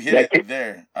think you hit it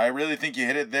there. I really think you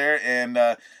hit it there. And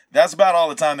that's about all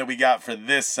the time that we got for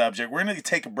this subject. We're going to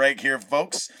take a break here,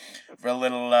 folks, for a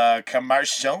little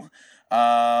commercial.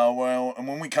 And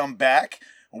when we come back,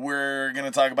 we're going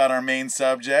to talk about our main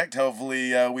subject.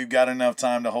 Hopefully, we've got enough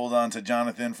time to hold on to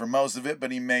Jonathan for most of it, but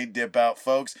he may dip out,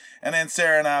 folks. And then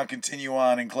Sarah and I will continue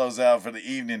on and close out for the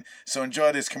evening. So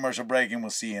enjoy this commercial break, and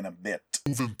we'll see you in a bit.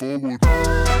 Moving forward.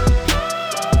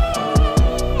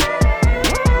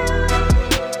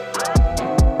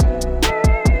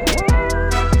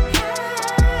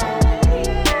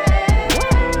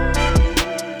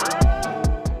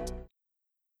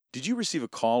 Did you receive a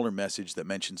call or message that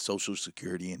mentioned Social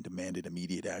Security and demanded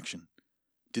immediate action?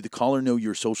 Did the caller know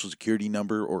your Social Security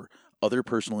number or other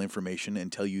personal information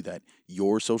and tell you that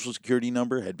your Social Security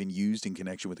number had been used in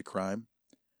connection with a crime?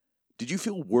 Did you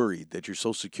feel worried that your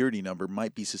Social Security number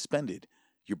might be suspended,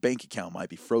 your bank account might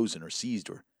be frozen or seized,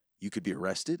 or you could be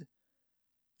arrested?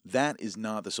 That is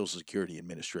not the Social Security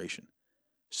Administration.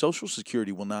 Social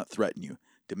Security will not threaten you,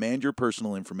 demand your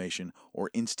personal information, or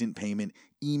instant payment,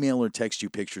 email or text you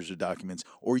pictures or documents,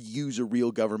 or use a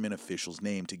real government official's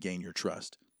name to gain your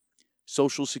trust.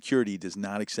 Social Security does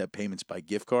not accept payments by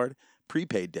gift card,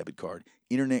 prepaid debit card,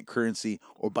 internet currency,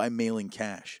 or by mailing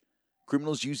cash.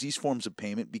 Criminals use these forms of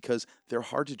payment because they're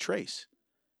hard to trace.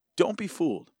 Don't be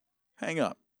fooled. Hang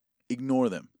up. Ignore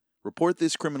them. Report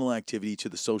this criminal activity to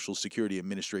the Social Security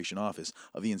Administration Office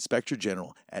of the Inspector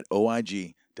General at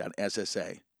oig.ssa.gov.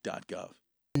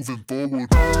 Moving forward.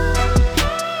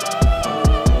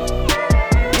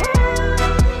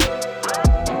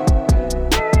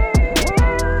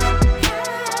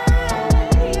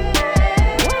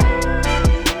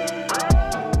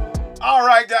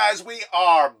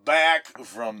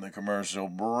 from the commercial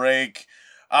break.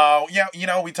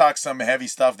 Yeah, we talked some heavy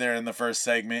stuff there in the first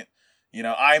segment.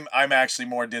 I'm actually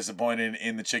more disappointed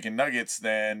in the chicken nuggets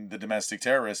than the domestic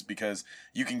terrorists, because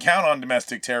you can count on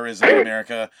domestic terrorism in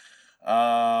America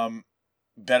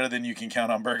better than you can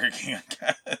count on Burger King,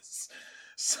 I guess.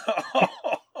 So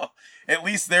at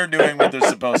least they're doing what they're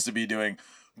supposed to be doing.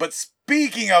 But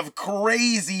speaking of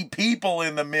crazy people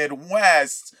in the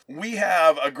Midwest, we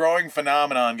have a growing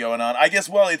phenomenon going on. I guess,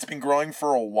 it's been growing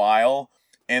for a while,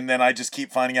 and then I just keep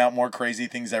finding out more crazy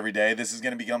things every day. This is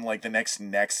going to become like the next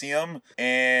Nexium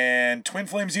and Twin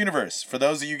Flames universe. For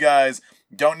those of you guys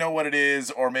don't know what it is,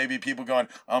 or maybe people going,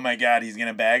 oh my God, he's going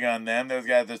to bag on them. Those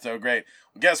guys are so great.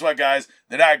 Well, guess what, guys?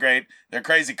 They're not great. They're a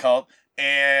crazy cult,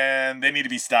 and they need to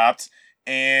be stopped.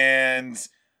 And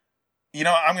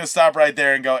I'm going to stop right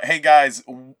there and go, hey guys,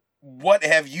 what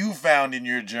have you found in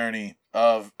your journey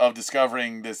of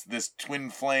discovering this Twin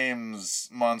Flames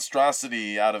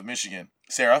monstrosity out of Michigan?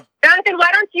 Sarah? Jonathan, why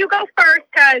don't you go first,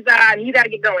 because you got to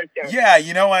get going soon. Yeah,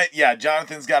 you know what? Yeah,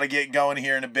 Jonathan's got to get going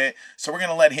here in a bit, so we're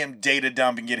going to let him data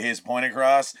dump and get his point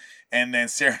across, and then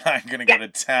Sarah and I are going to go to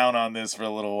town on this for a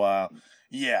little while.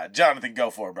 Yeah, Jonathan, go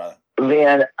for it, brother.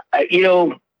 Man, I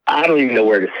don't even know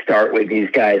where to start with these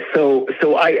guys. So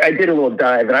I did a little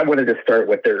dive, and I wanted to start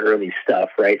with their early stuff,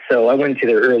 right? So I went to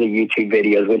their early YouTube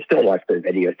videos, which don't watch their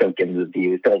videos, don't give them the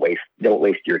views, don't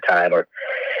waste your time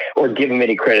or give them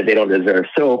any credit they don't deserve.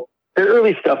 So their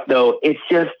early stuff, though, it's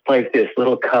just like this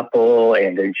little couple,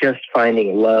 and they're just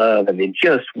finding love, and they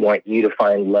just want you to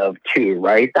find love too,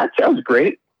 right? That sounds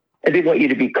great. And they want you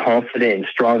to be confident and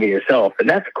strong in yourself, and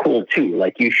that's cool too.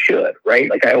 Like you should, right?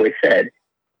 Like I always said,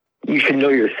 you should know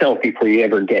yourself before you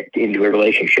ever get into a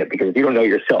relationship, because if you don't know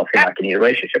yourself, you're not getting a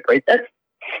relationship, right? That's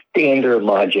standard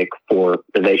logic for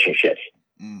relationships.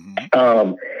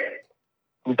 Mm-hmm.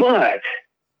 But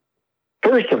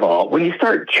first of all, when you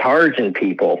start charging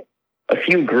people a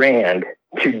few grand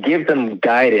to give them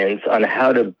guidance on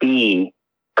how to be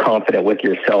confident with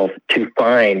yourself to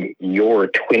find your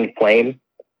twin flame,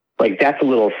 like that's a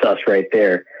little sus right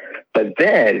there. But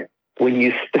then when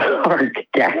you start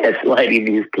gaslighting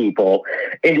these people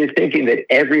into thinking that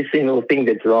every single thing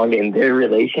that's wrong in their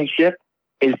relationship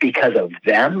is because of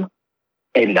them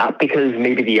and not because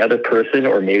maybe the other person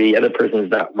or maybe the other person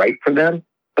is not right for them,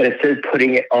 but instead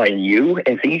putting it on you.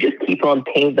 And so you just keep on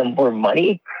paying them more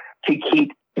money to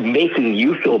keep making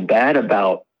you feel bad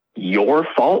about your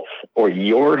faults or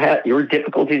your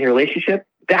difficulties in your relationship.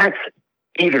 That's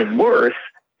even worse.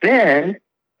 Then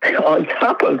on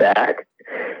top of that,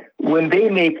 when they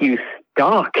make you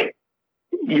stalk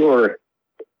your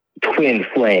twin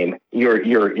flame,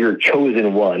 your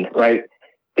chosen one, right?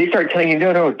 They start telling you,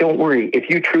 no, don't worry. If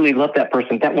you truly love that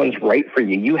person, that one's right for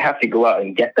you. You have to go out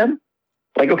and get them.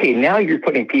 Like, okay, now you're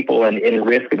putting people in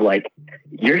risk of like,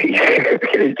 you're going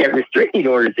to get restraining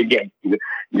orders against you.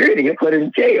 You're going to get put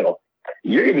in jail.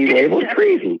 You're going to be labeled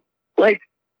crazy. Like,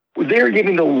 they're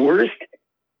giving the worst,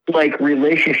 like,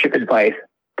 relationship advice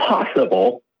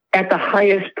possible at the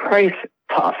highest price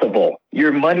possible.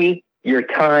 Your money, your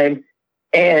time,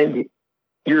 and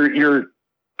your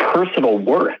personal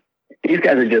worth. These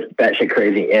guys are just batshit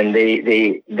crazy, and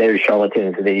they're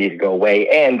charlatans, and they need to go away.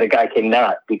 And the guy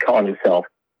cannot be calling himself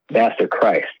Master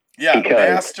Christ. Yeah, because,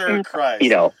 Master Christ.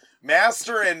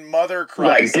 Master and Mother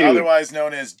Christ, like, otherwise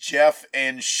known as Jeff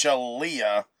and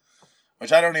Shalia,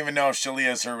 which I don't even know if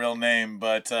Shalia is her real name,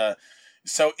 but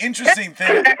so interesting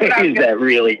thing. Is that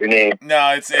really your name?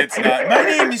 No, it's not. My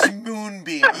name is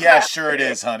Moonbeam. Yeah, sure it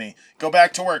is, honey. Go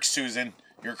back to work, Susan.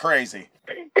 You're crazy.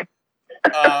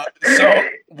 So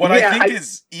what I think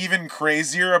is even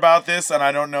crazier about this, and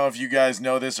I don't know if you guys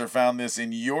know this or found this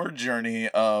in your journey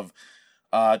of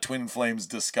Twin Flames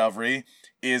discovery,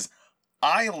 is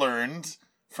I learned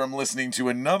from listening to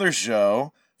another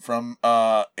show from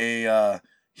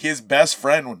his best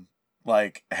friend,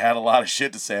 like, had a lot of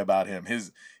shit to say about him.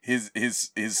 His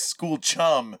school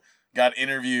chum got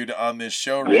interviewed on this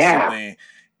show recently,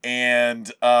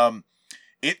 and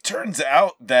it turns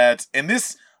out that, and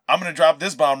this, I'm going to drop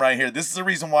this bomb right here. This is the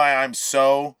reason why I'm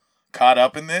so caught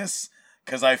up in this,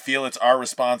 because I feel it's our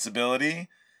responsibility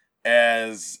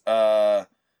as the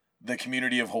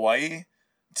community of Hawaii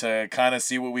to kind of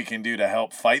see what we can do to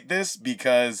help fight this,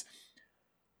 because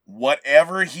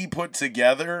whatever he put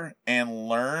together and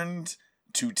learned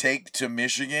to take to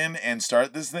Michigan and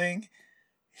start this thing,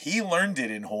 he learned it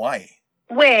in Hawaii.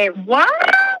 Wait,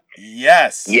 what?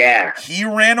 Yes. Yeah. He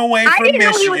ran away from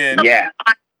Michigan. Yeah.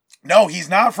 No, he's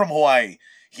not from Hawaii.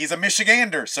 He's a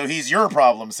Michigander, so he's your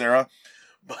problem, Sarah.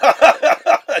 But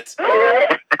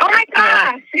oh my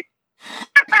gosh.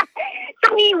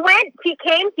 So he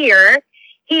came here,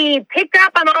 he picked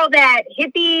up on all that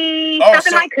hippie stuff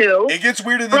in haiku. It gets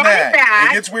weirder than that.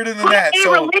 It gets weirder than that. A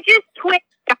religious twist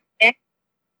on it.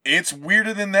 It's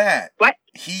weirder than that. What?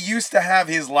 He used to have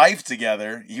his life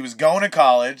together. He was going to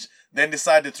college, then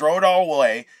decided to throw it all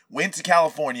away, went to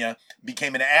California,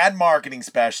 became an ad marketing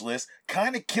specialist,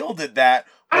 kind of killed at that,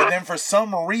 but then for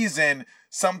some reason,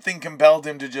 something compelled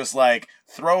him to just like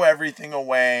throw everything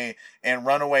away and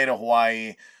run away to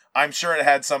Hawaii. I'm sure it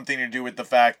had something to do with the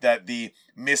fact that the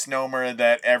misnomer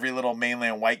that every little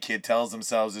mainland white kid tells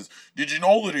themselves is, did you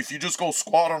know that if you just go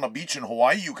squat on a beach in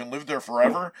Hawaii, you can live there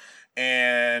forever?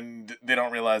 And they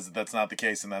don't realize that that's not the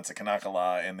case, and that's a Kanaka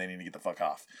law, and they need to get the fuck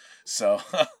off. So,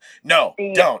 no,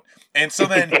 don't. And so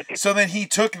then he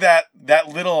took that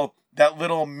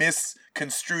little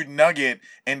misconstrued nugget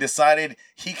and decided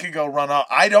he could go run off.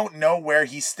 I don't know where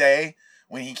he stayed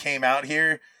when he came out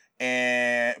here,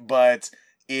 but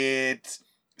it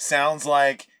sounds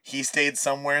like he stayed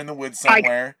somewhere in the woods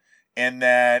somewhere, and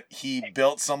that he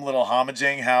built some little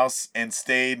homojang house and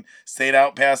stayed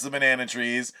out past the banana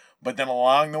trees. But then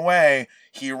along the way,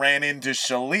 he ran into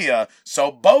Shalia.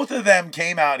 So both of them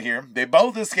came out here. They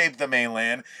both escaped the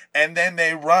mainland. And then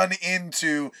they run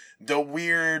into the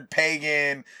weird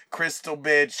pagan crystal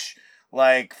bitch,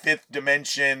 like fifth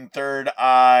dimension, third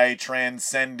eye,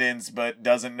 transcendence, but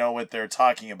doesn't know what they're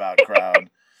talking about crowd.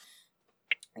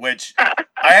 Which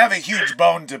I have a huge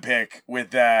bone to pick with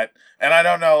that. And I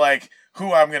don't know, like,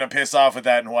 who I'm going to piss off with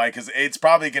that and why, because it's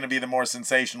probably going to be the more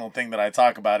sensational thing that I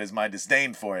talk about is my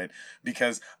disdain for it,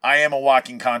 because I am a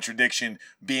walking contradiction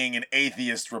being an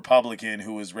atheist Republican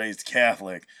who was raised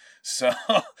Catholic. So,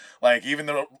 like, even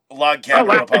the log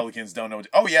cabin Republicans don't know.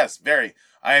 Oh, yes, very.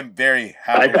 I am very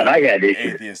happy. I thought I had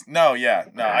issues. Atheist. No,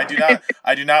 I do not.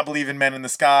 I do not believe in men in the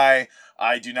sky.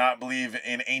 I do not believe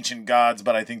in ancient gods,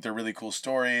 but I think they're really cool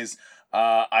stories.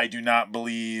 I do not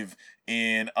believe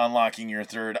in unlocking your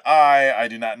third eye. I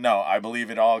do not know. I believe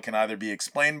it all can either be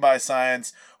explained by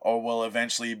science or will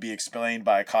eventually be explained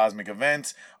by a cosmic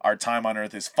event. Our time on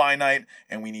Earth is finite,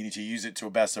 and we need to use it to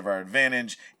the best of our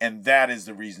advantage, and that is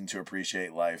the reason to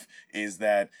appreciate life, is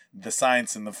that the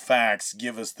science and the facts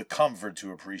give us the comfort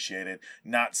to appreciate it,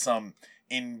 not some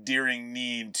endearing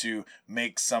need to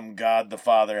make some God the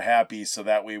Father happy so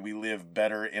that way we live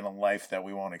better in a life that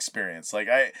we won't experience. Like,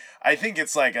 I think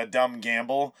it's like a dumb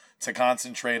gamble to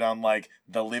concentrate on like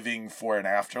the living for an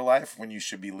afterlife when you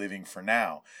should be living for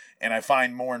now. And I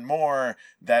find more and more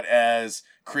that as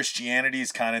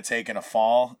Christianity's kind of taken a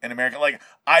fall in America, like,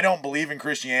 I don't believe in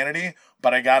Christianity,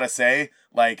 but I gotta say,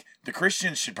 like, the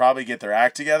Christians should probably get their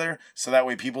act together so that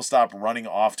way people stop running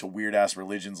off to weird ass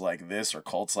religions like this or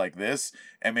cults like this,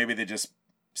 and maybe they just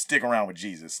stick around with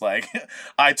Jesus. Like,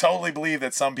 I totally believe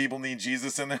that some people need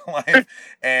Jesus in their life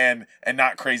and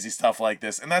not crazy stuff like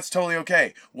this. And that's totally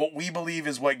okay. What we believe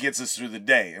is what gets us through the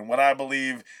day. And what I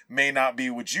believe may not be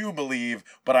what you believe,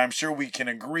 but I'm sure we can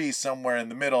agree somewhere in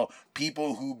the middle.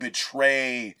 People who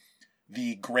betray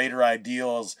the greater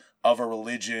ideals of a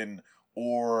religion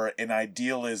or an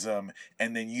idealism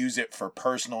and then use it for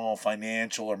personal,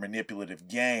 financial, or manipulative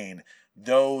gain,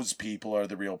 those people are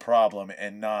the real problem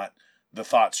and not the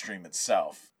thought stream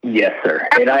itself. Yes, sir.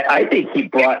 And I think he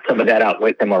brought some of that out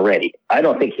with him already. I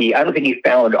don't think he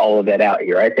found all of that out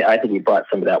here. I think he brought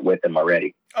some of that with him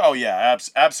already. Oh yeah,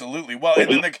 absolutely. Well,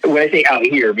 when I say out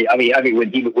here, I mean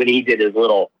when he did his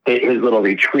little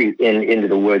retreat into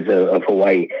the woods of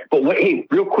Hawaii. But hey,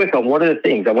 real quick on one of the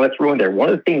things I want to throw in there. One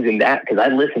of the things in that, because I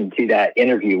listened to that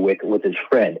interview with his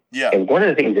friend, and one of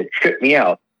the things that tripped me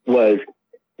out was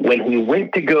when he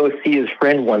went to go see his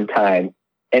friend one time.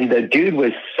 And the dude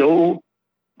was so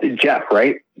Jeff,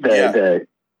 right? The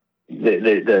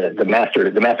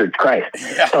master Christ,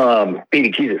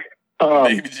 baby Jesus.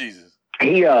 Baby Jesus.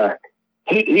 He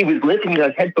was listening to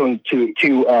his headphones to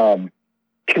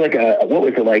like what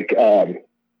was it like? I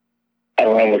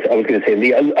don't know. I was going to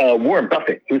say Warren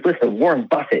Buffett. He was listening to Warren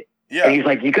Buffett, and he's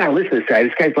like, "You got to listen to this guy.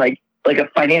 This guy's like a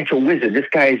financial wizard. This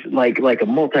guy's like a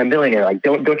multimillionaire. Like,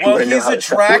 don't you want to know how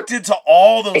he's attracted to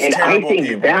all those and terrible I think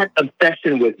people. That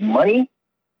obsession with money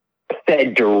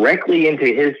fed directly into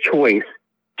his choice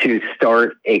to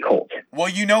start a cult. Well,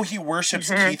 he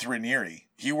worships Keith Raniere.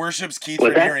 He worships Keith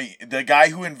Raniere, the guy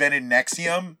who invented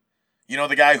Nexium.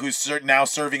 The guy who's now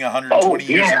serving 120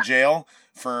 years in jail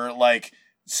for like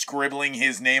scribbling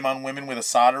his name on women with a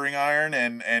soldering iron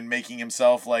and making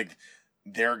himself like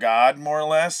their god, more or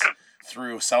less,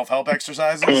 through self-help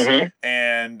exercises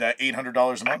and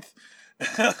 $800 a month.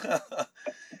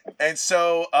 And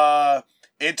so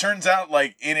it turns out,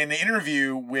 like, in an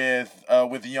interview with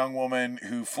a young woman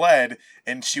who fled,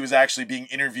 and she was actually being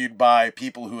interviewed by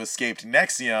people who escaped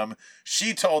Nexium,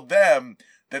 she told them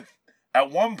that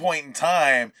at one point in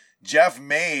time, Jeff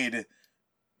made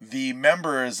the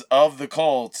members of the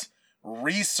cult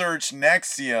research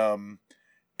NXIVM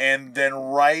and then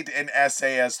write an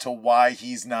essay as to why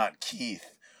he's not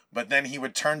Keith. But then he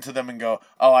would turn to them and go,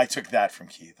 oh, I took that from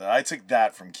Keith. I took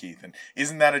that from Keith. And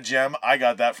isn't that a gem? I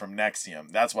got that from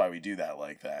NXIVM. That's why we do that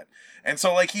like that. And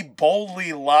so, like, he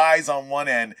boldly lies on one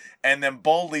end and then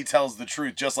boldly tells the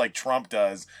truth, just like Trump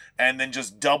does, and then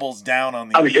just doubles down on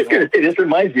the I was just going to say, this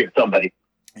reminds me of somebody.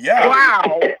 Yeah.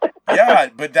 Wow. Yeah,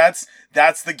 but that's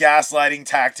the gaslighting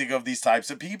tactic of these types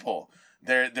of people.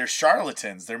 They're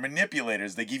charlatans. They're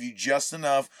manipulators. They give you just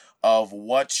enough of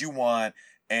what you want,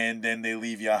 and then they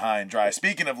leave you high and dry.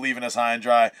 Speaking of leaving us high and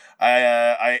dry,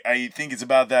 I think it's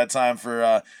about that time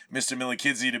for Mr.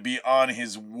 Milikidze to be on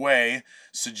his way.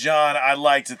 So, John, I'd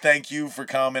like to thank you for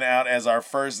coming out as our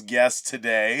first guest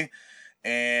today.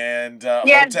 And hope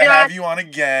to have you on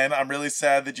again. I'm really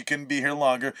sad that you couldn't be here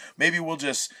longer. Maybe we'll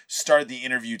just start the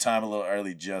interview time a little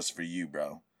early just for you,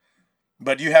 bro.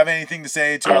 But do you have anything to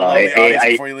say to our lovely audience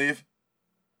before you leave?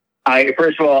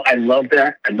 First of all, I love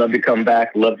that. I'd love to come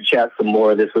back. Love to chat some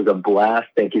more. This was a blast.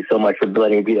 Thank you so much for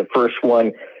letting me be the first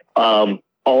one.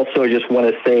 Also, just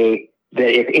want to say that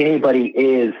if anybody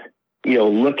is,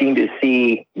 looking to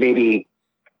see maybe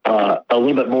a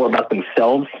little bit more about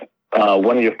themselves,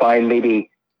 wanting to find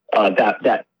maybe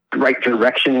that right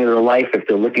direction in their life, if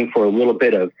they're looking for a little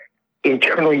bit of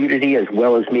internal unity as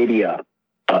well as maybe a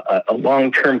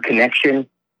long-term connection,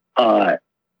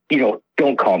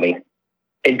 don't call me.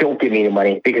 And don't give me the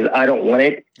money because I don't want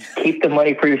it. Keep the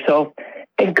money for yourself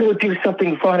and go do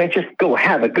something fun and just go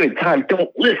have a good time. Don't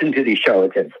listen to these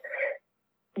charlatans.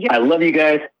 Yeah. I love you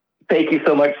guys. Thank you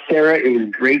so much, Sarah. It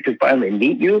was great to finally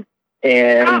meet you.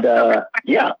 And I'm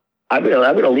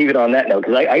gonna leave it on that note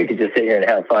because I could just sit here and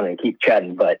have fun and keep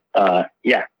chatting. But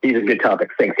these are good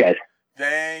topics. Thanks, guys.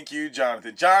 Thank you,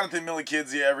 Jonathan. Jonathan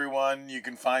Milikidze, everyone. You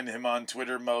can find him on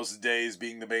Twitter most days,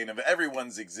 being the bane of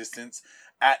everyone's existence,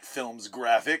 at Films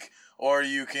Graphic, or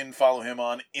you can follow him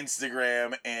on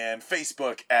Instagram and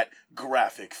Facebook at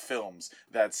Graphic Films.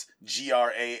 That's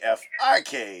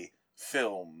GRAFIK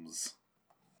Films.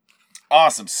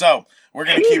 Awesome. So we're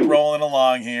gonna keep rolling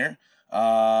along here.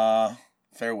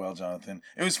 Farewell, Jonathan.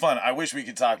 It was fun. I wish we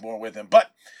could talk more with him. But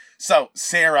so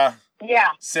Sarah.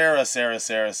 Yeah.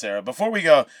 Sarah. Before we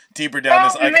go deeper down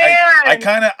this, I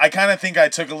kind of think I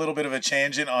took a little bit of a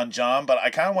tangent on John, but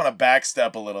I kind of want to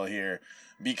backstep a little here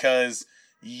because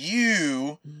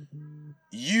you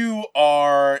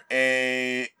are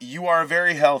a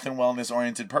very health and wellness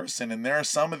oriented person, and there are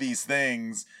some of these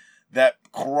things that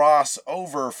cross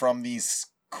over from these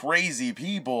crazy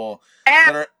people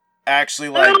that are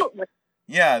actually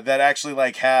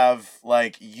have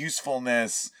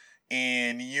usefulness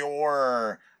in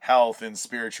your health and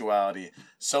spirituality.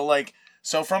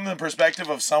 So from the perspective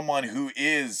of someone who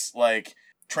is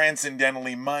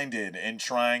transcendentally minded and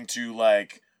trying to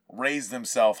raise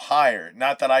themselves higher,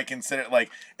 not that I consider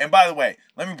and by the way,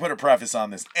 let me put a preface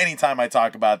on this. Anytime I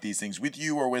talk about these things with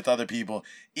you or with other people,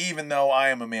 even though I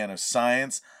am a man of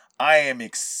science, I am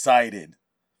excited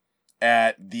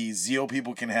at the zeal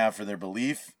people can have for their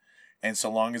belief, and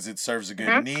so long as it serves a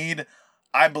good need,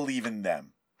 I believe in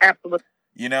them. Absolutely.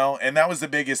 And that was the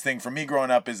biggest thing for me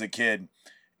growing up as a kid.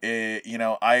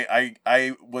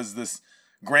 I was this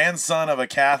grandson of a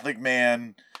Catholic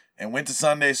man and went to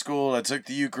Sunday school. I took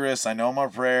the Eucharist. I know my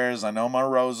prayers. I know my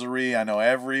rosary. I know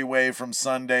every way from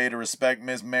Sunday to respect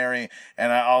Miss Mary.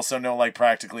 And I also know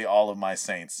practically all of my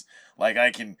saints. I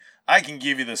can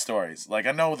give you the stories. I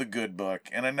know the good book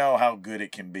and I know how good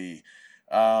it can be.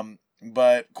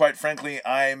 But quite frankly,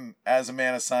 as a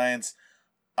man of science,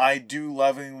 I do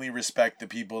lovingly respect the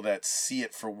people that see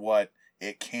it for what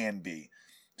it can be.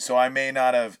 So I may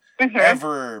not have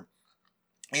ever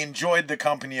enjoyed the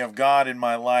company of God in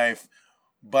my life,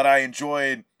 but I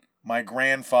enjoyed my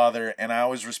grandfather, and I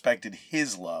always respected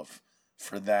his love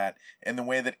for that and the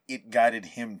way that it guided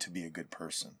him to be a good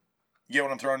person. You get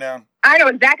what I'm throwing down? I know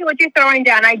exactly what you're throwing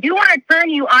down. I do want to turn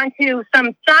you onto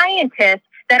some scientists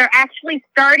that are actually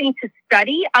starting to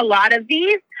study a lot of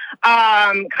these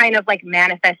kind of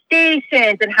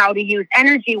manifestations and how to use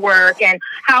energy work and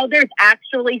how there's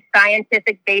actually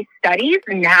scientific-based studies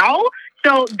now.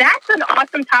 So that's an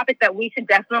awesome topic that we should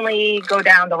definitely go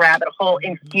down the rabbit hole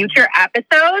in future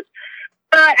episodes.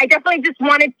 But I definitely just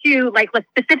wanted to let's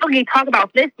specifically talk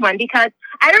about this one because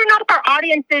I don't know if our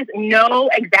audiences know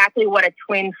exactly what a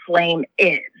twin flame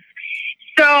is.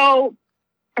 So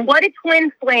what a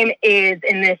twin flame is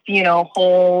in this,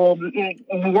 whole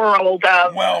world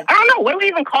of, I don't know, what do we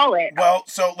even call it? Well,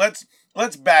 so let's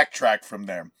backtrack from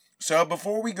there. So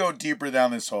before we go deeper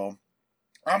down this hole,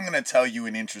 I'm going to tell you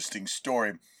an interesting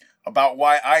story about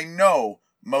why I know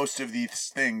most of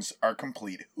these things are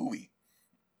complete hooey.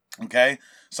 Okay?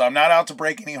 So I'm not out to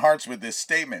break any hearts with this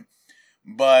statement.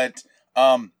 But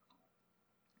do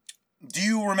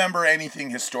you remember anything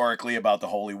historically about the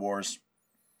Holy Wars?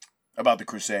 About the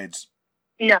Crusades?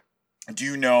 No. Do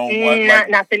you know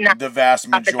what the vast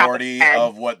majority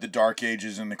of what the Dark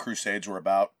Ages and the Crusades were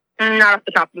about? Not off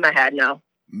the top of my head, no.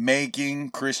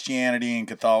 Making Christianity and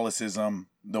Catholicism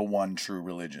the one true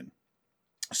religion.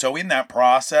 So in that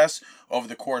process, over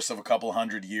the course of a couple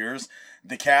hundred years,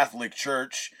 the Catholic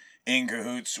Church, in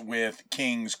cahoots with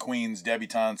kings, queens,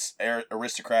 debutantes,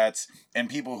 aristocrats, and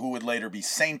people who would later be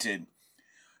sainted,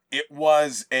 it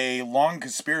was a long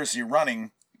conspiracy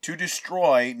running to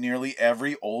destroy nearly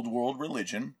every old world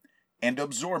religion and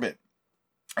absorb it.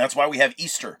 That's why we have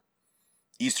Easter.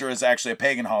 Easter is actually a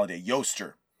pagan holiday,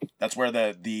 Yoster. That's where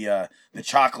the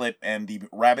chocolate and the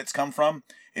rabbits come from,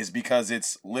 is because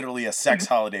it's literally a sex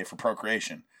holiday for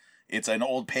procreation. It's an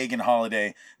old pagan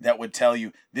holiday that would tell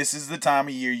you this is the time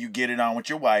of year you get it on with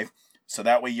your wife, so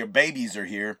that way your babies are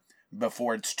here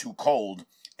before it's too cold,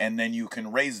 and then you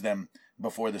can raise them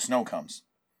before the snow comes.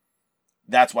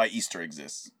 That's why Easter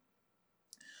exists.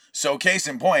 So case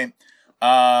in point,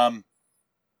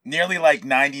 nearly like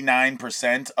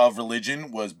 99% of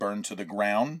religion was burned to the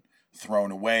ground,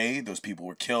 thrown away. Those people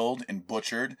were killed and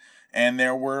butchered. And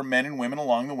there were men and women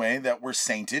along the way that were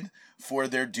sainted for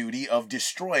their duty of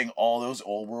destroying all those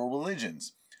old world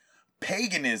religions.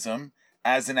 Paganism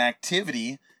as an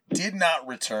activity did not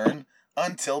return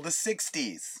until the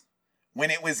 60s,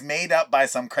 when it was made up by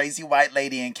some crazy white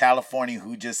lady in California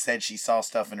who just said she saw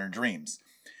stuff in her dreams.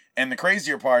 And the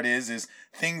crazier part is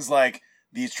things like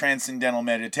these transcendental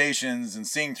meditations and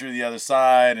seeing through the other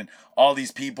side and all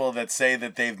these people that say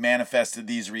that they've manifested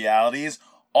these realities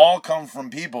all come from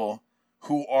people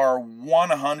who are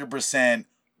 100%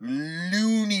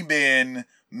 loony bin,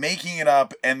 making it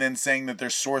up and then saying that they're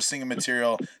sourcing a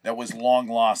material that was long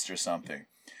lost or something.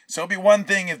 So it'd be one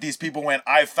thing if these people went,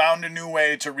 I found a new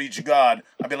way to reach God.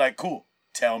 I'd be like, cool,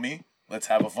 tell me. Let's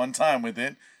have a fun time with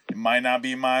it. It might not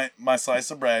be my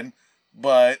slice of bread,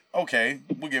 but okay,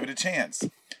 we'll give it a chance.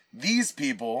 These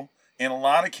people, in a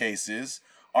lot of cases,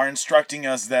 are instructing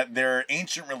us that there are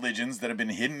ancient religions that have been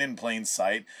hidden in plain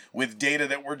sight with data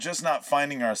that we're just not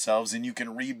finding ourselves, and you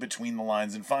can read between the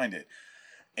lines and find it.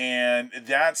 And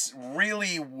that's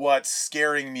really what's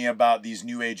scaring me about these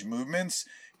New Age movements,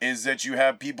 is that you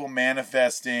have people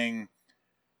manifesting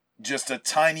just a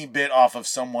tiny bit off of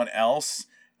someone else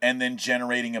and then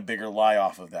generating a bigger lie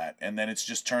off of that. And then it's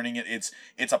just turning it, it's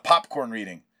a popcorn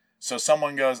reading. So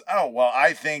someone goes, oh, well,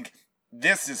 I think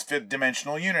this is fifth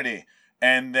dimensional unity.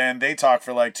 And then they talk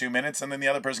for like 2 minutes, and then the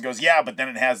other person goes, yeah, but then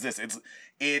it has this.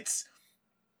 It's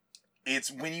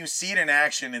when you see it in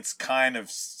action, it's kind of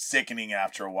sickening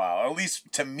after a while. Or at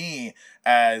least to me,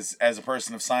 as a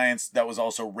person of science that was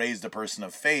also raised a person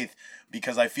of faith,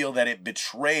 because I feel that it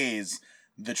betrays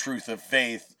the truth of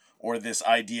faith, or this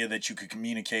idea that you could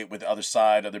communicate with other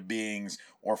side, other beings,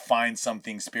 or find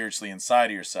something spiritually inside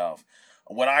of yourself.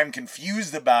 What I'm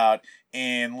confused about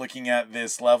in looking at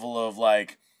this level of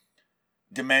like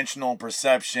dimensional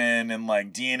perception and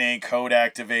like DNA code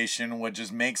activation, what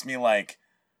just makes me like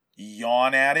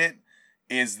yawn at it,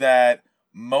 is that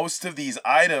most of these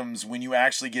items, when you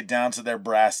actually get down to their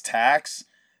brass tacks,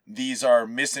 these are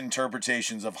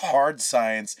misinterpretations of hard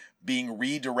science being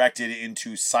redirected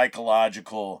into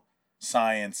psychological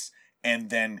science and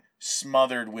then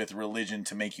smothered with religion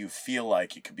to make you feel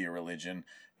like it could be a religion.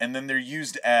 And then they're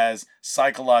used as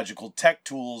psychological tech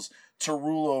tools to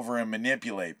rule over and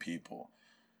manipulate people.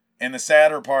 And the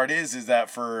sadder part is that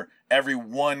for every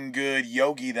one good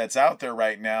yogi that's out there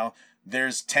right now,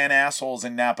 there's 10 assholes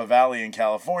in Napa Valley in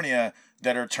California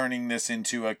that are turning this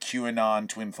into a QAnon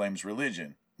Twin Flames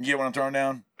religion. You get what I'm throwing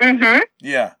down? Mm-hmm.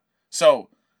 Yeah. So,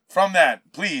 from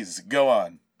that, please, go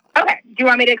on. Okay. Do you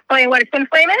want me to explain what a twin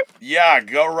flame is? Yeah,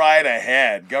 go right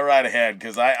ahead. Go right ahead,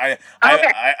 because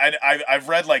I've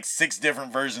read like 6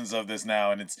 different versions of this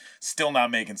now, and it's still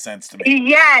not making sense to me.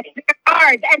 Yes, it's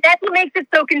hard, and that's what makes it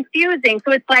so confusing.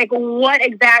 So it's like, what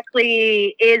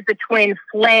exactly is the twin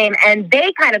flame? And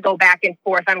they kind of go back and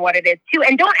forth on what it is too,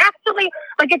 and don't actually,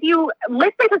 like, if you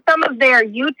listen to some of their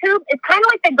YouTube, it's kind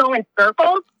of like they go in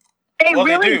circles. They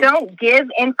really don't give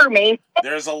information.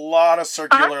 There's a lot of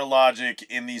circular logic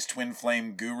in these twin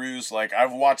flame gurus. Like,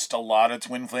 I've watched a lot of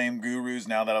twin flame gurus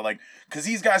now that I like, because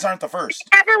these guys aren't the first.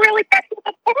 They never really get to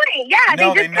the point. Yeah,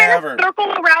 no, they just kind of circle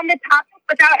around the topic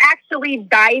without actually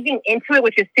diving into it,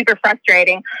 which is super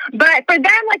frustrating. But for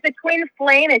them, like, the twin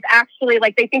flame is actually,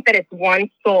 like, they think that it's one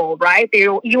soul, right?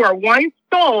 You are one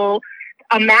soul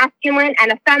a masculine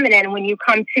and a feminine. When you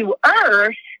come to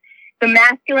Earth, the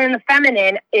masculine and the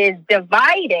feminine is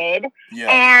divided. Yeah.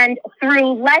 And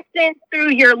through lessons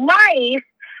through your life,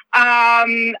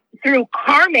 through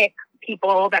karmic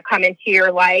people that come into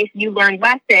your life, you learn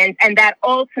lessons, and that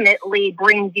ultimately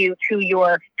brings you to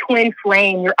your twin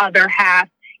flame, your other half,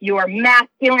 your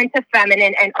masculine to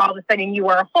feminine, and all of a sudden you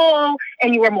are whole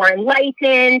and you are more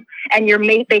enlightened and you're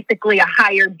basically a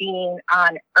higher being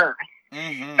on Earth.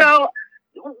 Mm-hmm. So,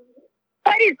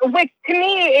 which to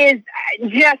me is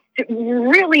just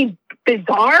really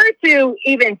bizarre to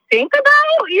even think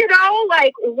about, you know,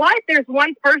 like what? There's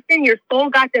one person, your soul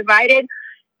got divided.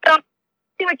 So,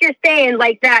 see what you're saying,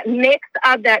 like that mix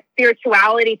of that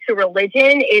spirituality to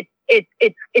religion,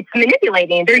 it's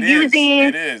manipulating. They're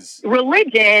using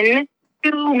religion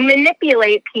to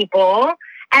manipulate people,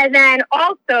 and then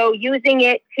also using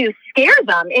it to scare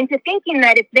them into thinking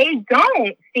that if they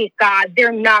don't seek God,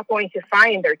 they're not going to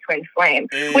find their twin flame,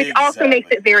 which also makes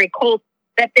it very cold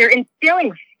that they're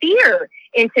instilling fear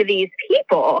into these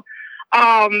people,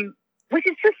 which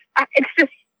is it's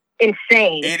just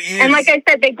insane. It is. And like I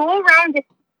said, they go around in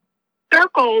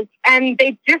circles and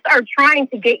they just are trying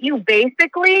to get you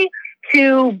basically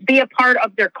to be a part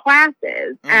of their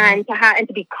classes and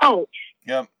to be coached.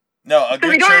 Yep. No, a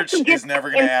good church is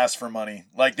never going to ask for money.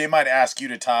 Like, they might ask you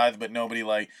to tithe, but nobody,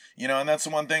 like, you know, and that's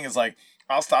the one thing is, like,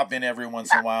 I'll stop in every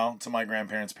once in a while to my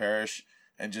grandparents' parish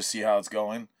and just see how it's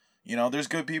going. You know, there's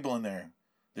good people in there.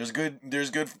 There's good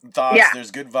thoughts. There's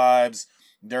good vibes.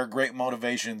 There are great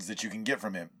motivations that you can get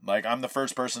from it. Like, I'm the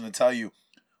first person to tell you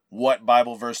what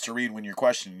Bible verse to read when you're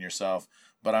questioning yourself.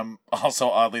 But I'm also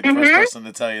oddly the first person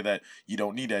to tell you that you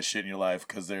don't need that shit in your life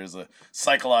because there's a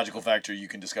psychological factor you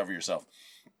can discover yourself.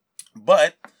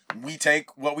 But we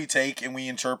take what we take and we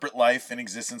interpret life and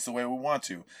existence the way we want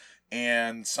to.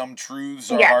 And some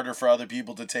truths are harder for other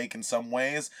people to take in some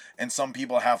ways. And some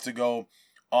people have to go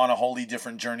on a wholly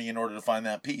different journey in order to find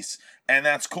that peace. And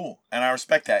that's cool. And I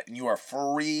respect that. And you are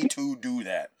free to do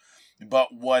that.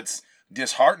 But what's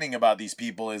disheartening about these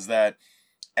people is that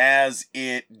as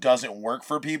it doesn't work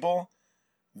for people,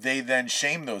 they then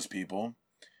shame those people.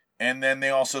 And then they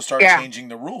also start changing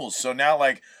the rules. So now,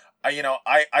 like,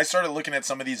 I started looking at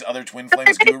some of these other Twin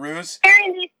Flames gurus.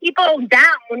 Tearing these people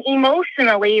down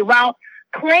emotionally while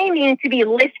claiming to be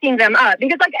lifting them up.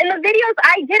 Because, like, in the videos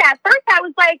I did at first, I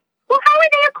was like, well, how are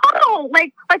they a cult?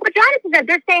 Like what Jonathan said,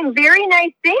 they're saying very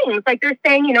nice things. Like, they're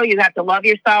saying, you know, you have to love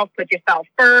yourself, put yourself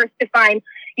first to find,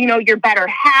 you know, your better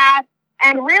half.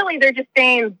 And really, they're just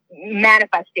saying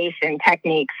manifestation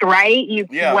techniques, right?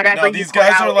 Whatever these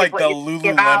guys are like the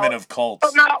Lululemon of cults.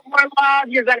 Put out more love,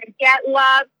 you're going to get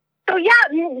love. So, yeah,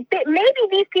 maybe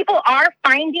these people are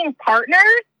finding partners,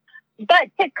 but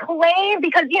to claim,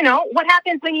 because, you know, what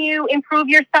happens when you improve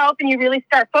yourself and you really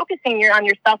start focusing on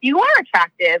yourself, you are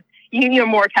attractive. You're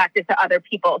more attractive to other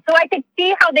people. So I could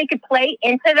see how they could play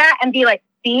into that and be like,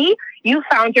 see, you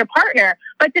found your partner.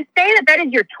 But to say that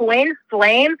is your twin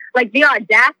flame, like the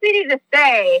audacity to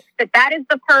say that is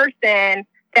the person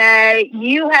that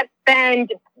you have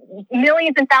spent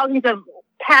millions and thousands of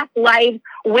past lives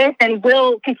with and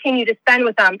will continue to spend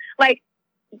with them. Like,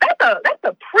 that's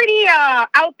a pretty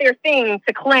out there thing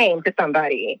to claim to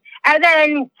somebody. And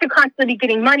then to constantly be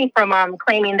getting money from them,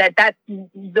 claiming that that's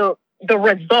the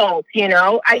result, you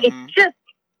know?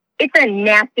 It's a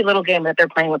nasty little game that they're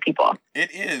playing with people.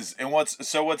 It is. And what's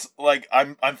like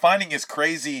I'm finding is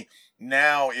crazy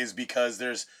now is because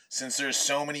since there's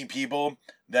so many people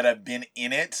that have been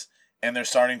in it and they're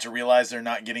starting to realize they're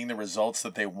not getting the results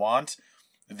that they want,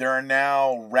 they're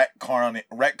now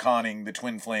retconning the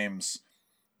Twin Flames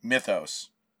mythos.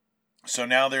 So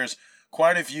now there's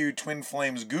quite a few Twin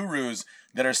Flames gurus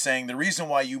that are saying the reason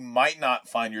why you might not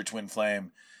find your twin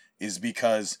flame is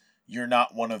because you're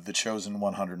not one of the chosen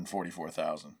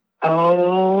 144,000.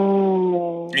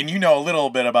 Oh. And you know a little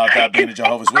bit about that being a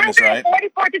Jehovah's Witness, right?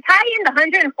 144, to tie in the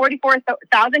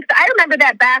 144,000, because I remember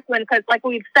that back when, because like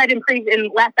we've said in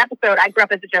last episode, I grew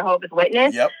up as a Jehovah's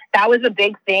Witness. Yep. That was a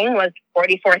big thing, was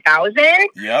 44,000.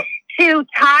 Yep. To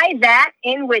tie that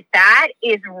in with that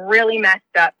is really messed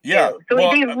up, too. Yeah. So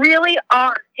they really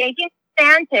are taking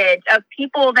advantage of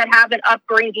people that have an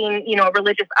upbringing, you know, a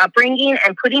religious upbringing,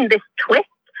 and putting this twist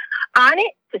on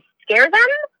it to scare them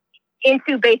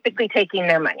into basically taking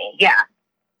their money.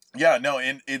 Yeah, no,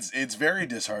 and it's very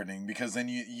disheartening because then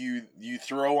you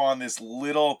throw on this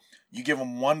little, you give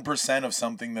them 1% of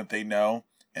something that they know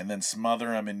and then smother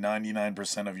them in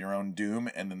 99% of your own doom,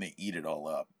 and then they eat it all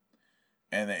up.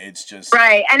 And it's just...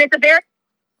 Right, and it's a very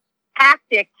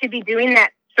tactic to be doing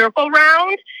that circle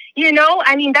round, you know?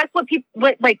 I mean, that's what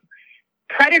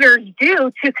predators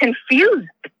do to confuse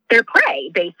their prey,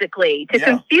 basically, to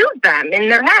confuse them in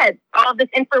their heads, all this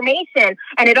information,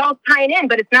 and it all tying in,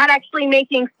 but it's not actually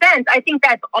making sense. I think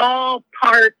that's all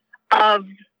part of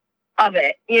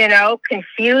it, you know,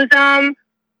 confuse them,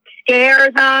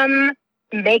 scare them,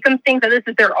 make them think that this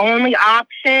is their only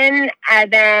option,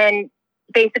 and then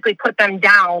basically put them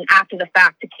down after the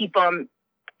fact to keep them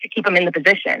in the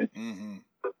position. Mm-hmm.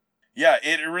 Yeah,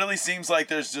 it really seems like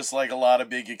there's just like a lot of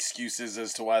big excuses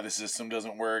as to why the system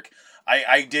doesn't work.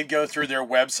 I did go through their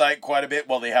website quite a bit.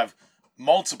 Well, they have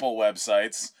multiple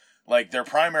websites. Like their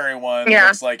primary one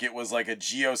looks like it was like a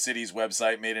GeoCities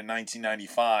website made in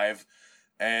 1995.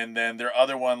 And then their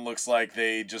other one looks like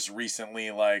they just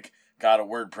recently like got a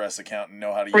WordPress account and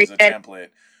know how to use a template.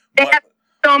 They have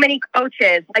so many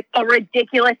coaches, like a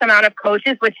ridiculous amount of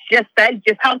coaches, which just says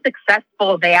just how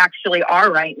successful they actually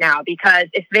are right now. Because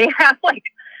if they have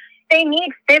they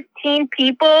need 15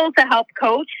 people to help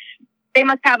coach, they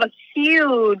must have a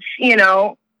huge, you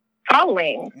know,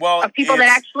 following of people that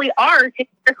actually are taking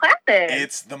their classes.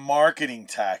 It's the marketing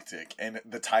tactic and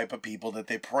the type of people that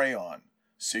they prey on.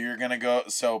 So you're going to go,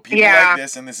 so people like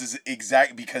this, and this is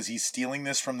exact because he's stealing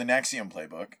this from the Nexium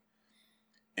playbook.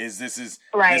 This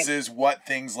is what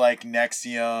things like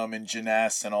Nexium and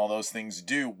Jeunesse and all those things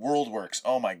do. WorldWorks,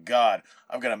 oh my God,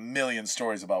 I've got a million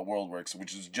stories about WorldWorks,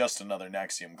 which is just another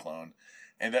Nexium clone,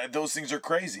 and those things are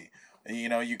crazy. You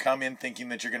know, you come in thinking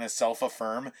that you're going to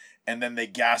self-affirm, and then they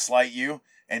gaslight you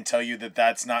and tell you that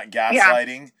that's not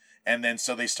gaslighting, and then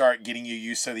so they start getting you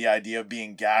used to the idea of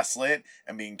being gaslit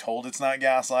and being told it's not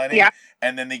gaslighting,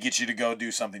 and then they get you to go do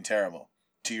something terrible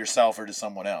to yourself or to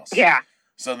someone else. Yeah.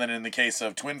 So then in the case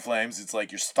of Twin Flames, it's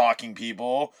like you're stalking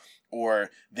people,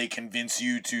 or they convince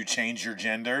you to change your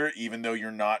gender even though you're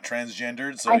not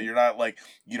transgendered. So you're not like,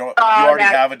 you already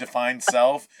have a defined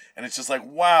self. And it's just like,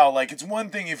 wow, like it's one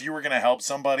thing if you were going to help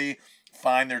somebody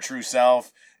find their true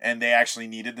self and they actually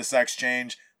needed the sex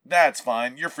change. That's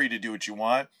fine. You're free to do what you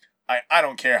want. I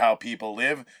don't care how people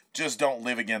live. Just don't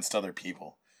live against other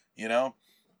people, you know?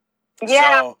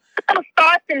 Yeah. So, those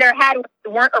thoughts in their head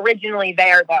weren't originally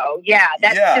there, though. Yeah,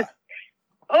 that's just,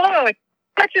 it's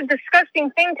such a disgusting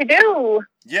thing to do.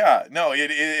 Yeah, no,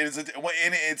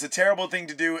 it's a terrible thing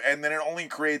to do, and then it only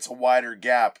creates a wider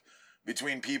gap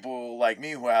between people like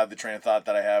me who have the train of thought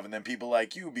that I have, and then people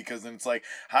like you, because then it's like,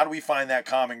 how do we find that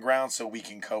common ground so we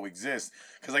can coexist?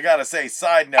 Because I gotta say,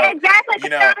 side note, exactly, you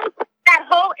know, that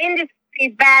whole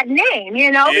industry's bad name,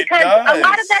 you know, because a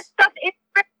lot of that stuff is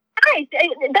nice.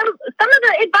 Some of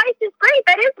the advice is great.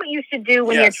 That is what you should do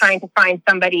when you're trying to find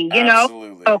somebody, you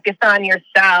know, focus on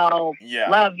yourself,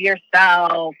 love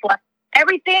yourself,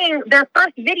 everything. Their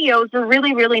first videos were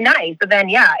really, really nice. But then,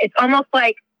 it's almost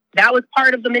like that was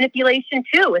part of the manipulation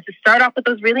too, is to start off with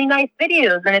those really nice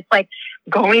videos. And it's like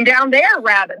going down their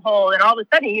rabbit hole. And all of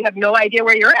a sudden you have no idea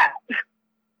where you're at.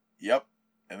 Yep.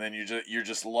 And then you're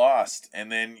just lost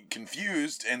and then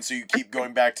confused. And so you keep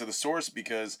going back to the source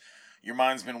because your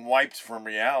mind's been wiped from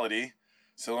reality.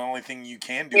 So the only thing you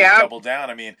can do is double down.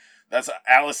 I mean, that's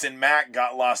Allison Mack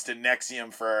got lost in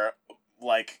Nexium for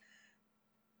like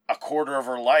a quarter of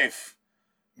her life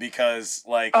because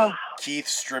Keith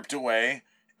stripped away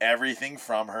everything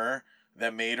from her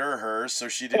that made her her, so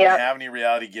she didn't have any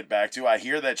reality to get back to. I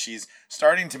hear that she's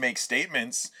starting to make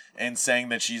statements and saying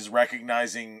that she's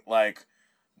recognizing like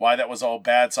why that was all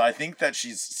bad. So I think that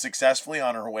she's successfully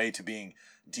on her way to being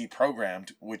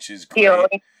deprogrammed, which is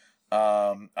great.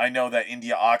 I know that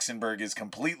India Oxenberg is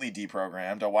completely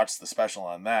deprogrammed. I watched the special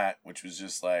on that, which was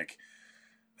just like,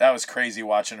 that was crazy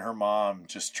watching her mom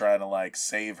just try to like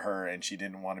save her and she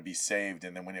didn't want to be saved.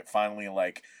 And then when it finally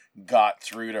like got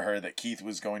through to her that Keith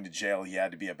was going to jail, he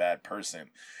had to be a bad person.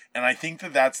 And I think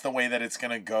that that's the way that it's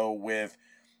going to go with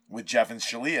Jeff and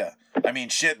Shalia. I mean,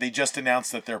 shit, they just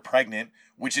announced that they're pregnant,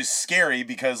 which is scary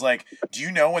because like, do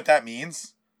you know what that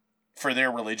means for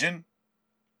their religion?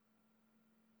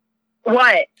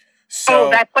 What? So,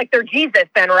 that's like their Jesus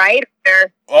then, right?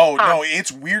 No,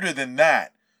 it's weirder than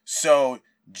that. So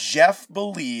Jeff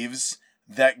believes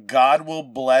that God will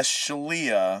bless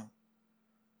Shalia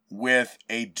with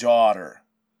a daughter.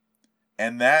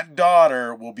 And that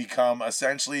daughter will become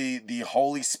essentially the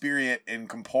Holy Spirit in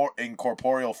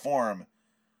corporeal form,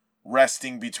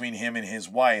 resting between him and his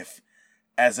wife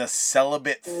as a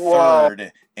celibate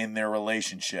third in their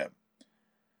relationship.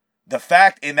 The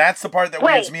fact, and that's the part that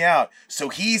weirds me out. So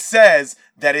he says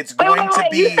that it's going to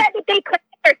be. You said that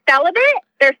they're celibate?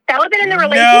 They're celibate in the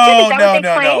relationship?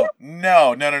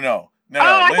 No.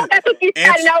 I thought that's what you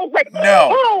said, and I was like,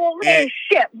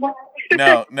 shit.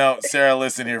 No, Sarah,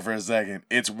 listen here for a second.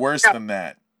 It's worse than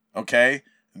that, okay?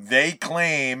 They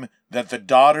claim that the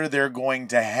daughter they're going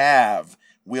to have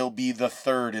will be the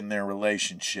third in their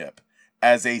relationship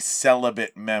as a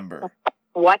celibate member.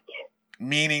 What?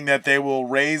 Meaning that they will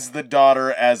raise the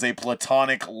daughter as a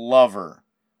platonic lover,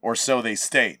 or so they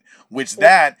state. Which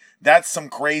that's some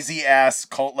crazy ass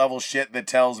cult level shit that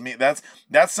tells me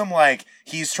that's some like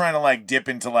he's trying to like dip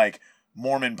into like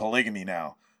Mormon polygamy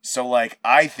now. So like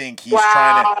I think he's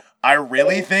trying to. I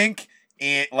really think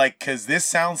it like because this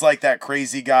sounds like that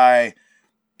crazy guy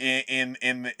in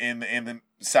the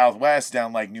Southwest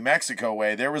down like New Mexico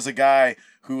way. There was a guy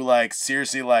who like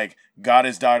seriously like got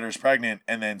his daughters pregnant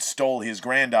and then stole his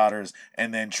granddaughters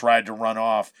and then tried to run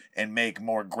off and make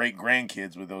more great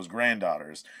grandkids with those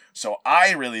granddaughters. So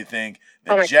I really think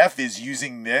that Jeff is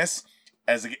using this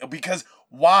as because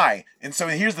why? And so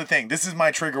here's the thing. This is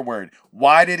my trigger word.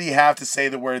 Why did he have to say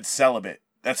the word celibate?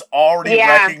 That's already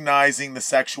recognizing the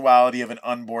sexuality of an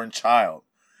unborn child.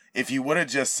 If he would have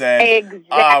just said,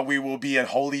 we will be a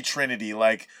holy trinity,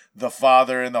 like the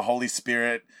Father and the Holy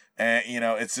Spirit, and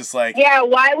it's just like,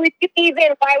 why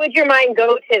would your mind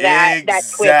go to that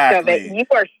twist of it? You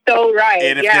are so right.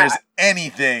 And if there's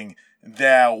anything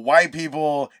that white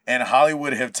people and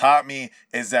Hollywood have taught me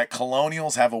is that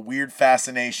colonials have a weird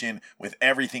fascination with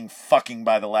everything fucking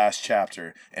by the last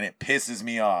chapter, and it pisses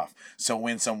me off. So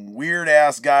when some weird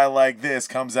ass guy like this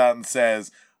comes out and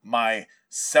says, my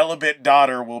celibate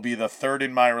daughter will be the third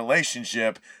in my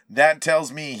relationship, that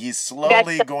tells me he's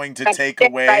slowly going to take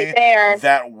away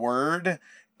that word,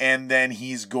 and then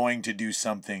he's going to do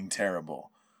something terrible.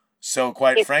 So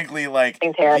quite frankly, like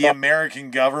the American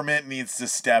government needs to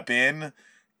step in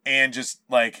and just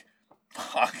like,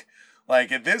 fuck,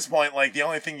 like at this point, like the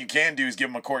only thing you can do is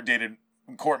give him a court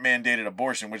mandated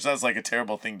abortion, which sounds like a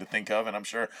terrible thing to think of. And I'm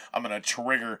sure I'm going to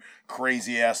trigger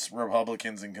crazy ass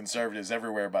Republicans and conservatives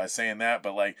everywhere by saying that.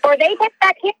 But like, or they get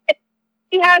that kid.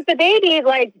 He has the baby,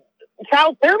 like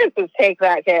child services take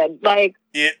that kid. Like,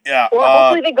 or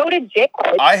hopefully they go to jail.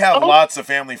 I have lots of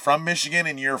family from Michigan,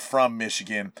 and you're from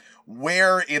Michigan.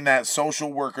 Where in that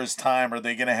social worker's time are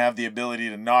they going to have the ability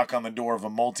to knock on the door of a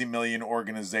multi-million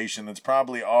organization that's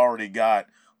probably already got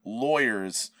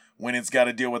lawyers when it's got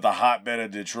to deal with the hotbed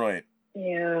of Detroit?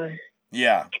 Yeah.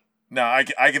 Yeah. No,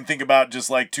 I can think about just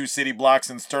like 2 city blocks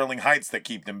in Sterling Heights that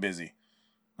keep them busy.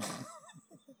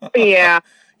 Yeah.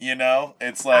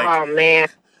 It's like, oh man.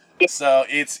 So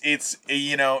it's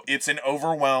an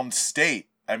overwhelmed state.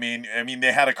 I mean,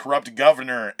 they had a corrupt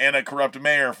governor and a corrupt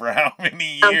mayor for how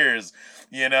many years,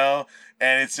 And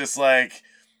it's just like,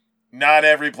 not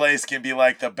every place can be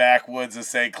like the backwoods of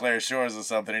St. Clair Shores or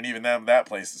something. And even that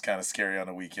place is kind of scary on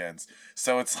the weekends.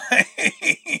 So it's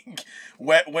like,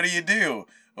 what do you do?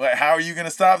 How are you going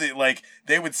to stop it? Like,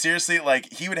 they would seriously,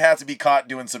 like, he would have to be caught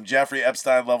doing some Jeffrey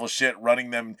Epstein level shit, running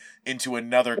them into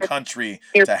another country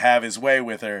to have his way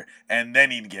with her, and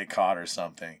then he'd get caught or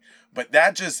something. But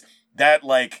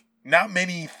like, not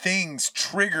many things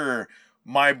trigger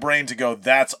my brain to go,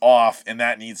 that's off and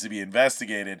that needs to be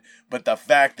investigated. But the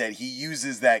fact that he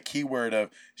uses that keyword of,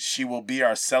 she will be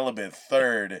our celibate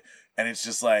third, and it's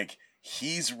just like,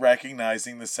 he's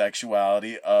recognizing the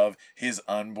sexuality of his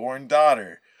unborn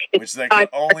daughter, which like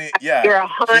only,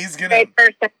 he's gonna,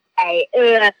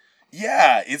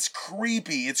 it's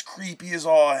creepy. It's creepy as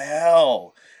all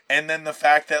hell. And then the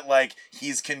fact that like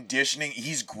he's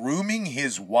grooming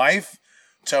his wife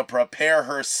to prepare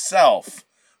herself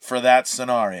for that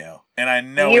scenario. And I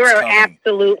know it's coming.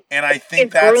 Absolutely. And I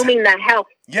think that's grooming the hell.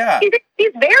 Yeah.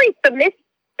 He's very submissive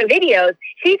to videos.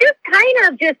 She just kind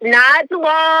of just nods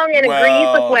along and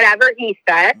agrees with whatever he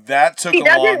said. That took a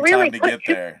long time to get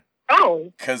there.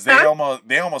 Oh. Because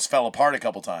they almost fell apart a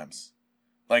couple times.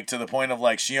 Like to the point of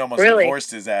like she almost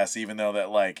divorced his ass, even though that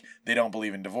like they don't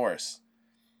believe in divorce.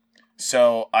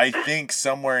 So I think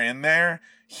somewhere in there,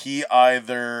 he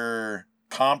either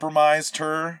compromised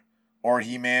her or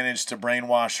he managed to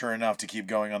brainwash her enough to keep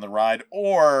going on the ride,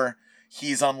 or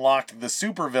he's unlocked the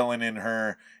supervillain in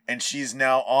her and she's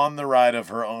now on the ride of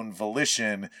her own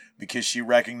volition because she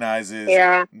recognizes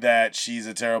that she's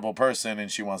a terrible person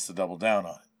and she wants to double down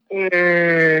on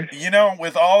it.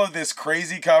 With all of this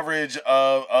crazy coverage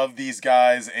of these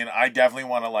guys, and I definitely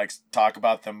want to like talk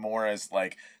about them more as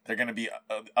like they're going to be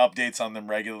updates on them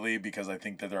regularly because I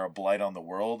think that they're a blight on the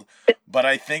world. But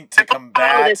I think to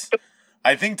combat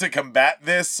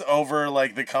this over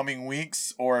like the coming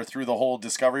weeks or through the whole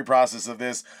discovery process of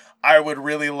this, I would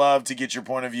really love to get your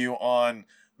point of view on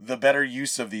the better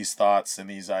use of these thoughts and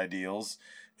these ideals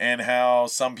and how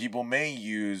some people may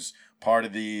use part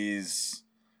of these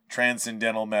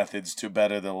transcendental methods to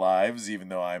better their lives, even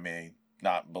though I may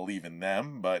not believe in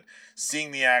them, but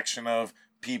seeing the action of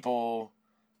people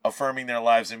affirming their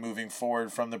lives and moving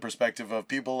forward from the perspective of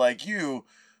people like you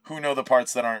who know the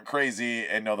parts that aren't crazy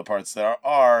and know the parts that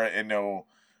are and know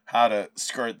how to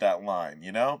skirt that line,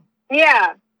 you know?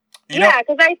 Yeah.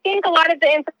 Because I think a lot of the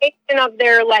information of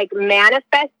their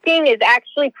manifesting is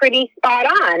actually pretty spot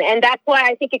on, and that's why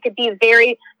I think it could be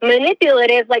very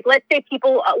manipulative. Like, let's say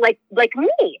people like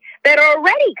me that are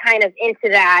already kind of into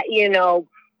that,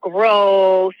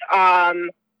 growth.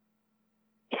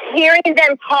 Hearing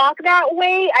them talk that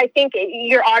way, I think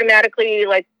you're automatically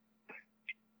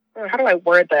how do I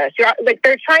word this? You're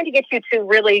they're trying to get you to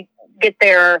really get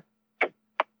their.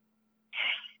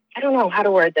 I don't know how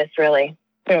to word this really.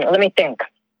 Let me think.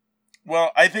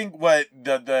 Well, I think what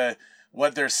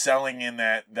what they're selling in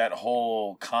that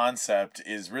whole concept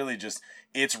is really just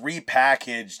it's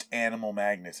repackaged animal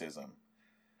magnetism.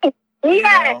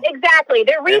 Yes, exactly.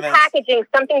 They're repackaging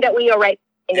something that we already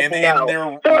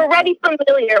know. So we're already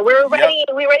familiar. We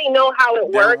already know how it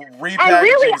works. Repackaging and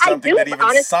really, something that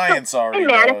even science already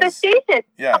knows. Manifestation.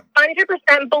 Yeah.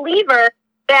 100% believer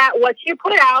that what you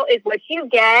put out is what you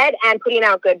get, and putting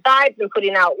out good vibes and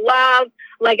putting out love.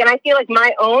 And I feel like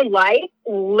my own life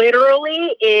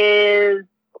literally is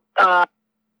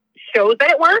shows that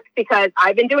it works because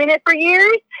I've been doing it for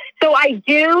years. So I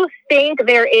do think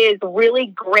there is really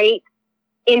great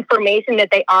information that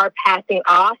they are passing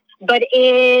off, but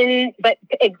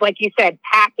like you said,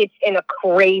 packaged in a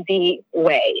crazy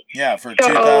way. Yeah, for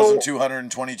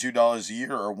 $2,222 a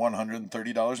year or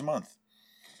 $130 a month.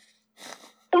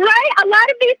 Right, a lot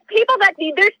of these people that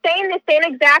they're saying the same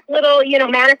exact little,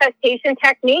 manifestation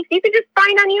techniques, you can just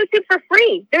find on YouTube for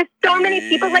free. There's so many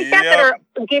people like that are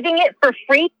giving it for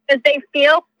free because they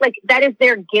feel like that is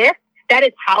their gift. That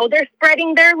is how they're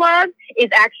spreading their love, is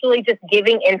actually just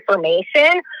giving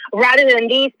information rather than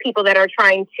these people that are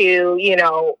trying to,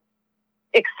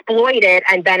 exploit it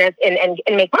and benefit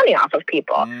and make money off of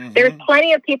people. Mm-hmm. There's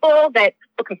plenty of people that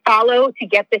can follow to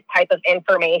get this type of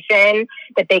information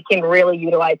that they can really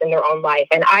utilize in their own life.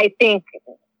 And I think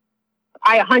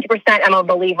I 100% am a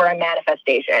believer in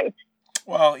manifestation.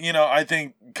 Well, I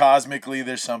think cosmically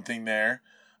there's something there.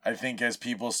 I think as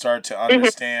people start to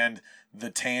understand the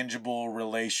tangible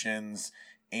relations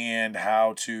and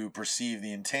how to perceive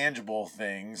the intangible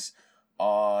things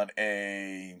on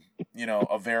a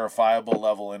verifiable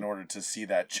level in order to see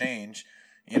that change.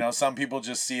 Some people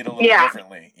just see it a little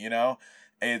differently,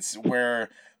 It's where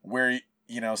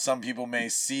some people may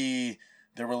see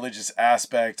the religious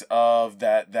aspect of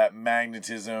that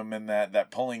magnetism and that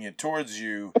pulling it towards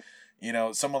you.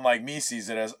 Someone like me sees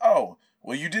it as, oh,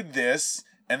 well, you did this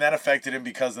and that affected him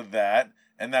because of that.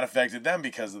 And that affected them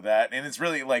because of that. And it's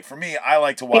really for me, I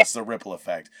like to watch the ripple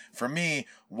effect. For me,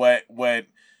 what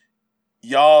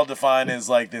y'all define as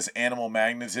this animal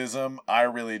magnetism, I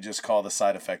really just call the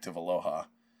side effect of aloha,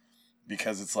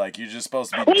 because it's you're just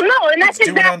supposed to be. Well, no, and that's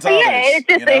exactly it.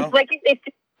 It's just it's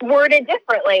worded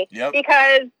differently. Yep.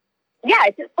 Because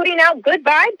it's just putting out good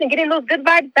vibes and getting those good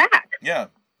vibes back. Yeah.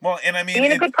 Well, and I mean,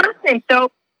 being a good person,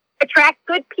 so attract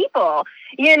good people.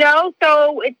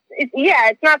 So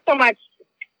it's not so much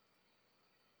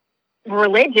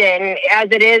religion as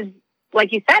it is,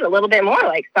 like you said, a little bit more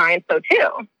like science, though,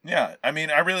 too. Yeah, I mean,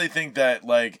 I really think that,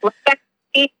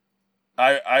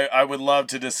 I would love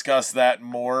to discuss that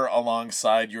more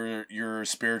alongside your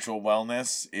spiritual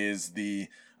wellness, is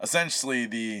essentially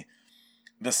the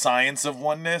science of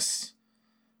oneness,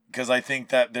 because I think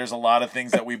that there's a lot of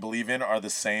things that we believe in are the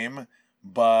same,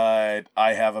 but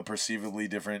I have a perceivably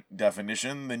different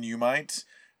definition than you might,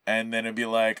 and then it'd be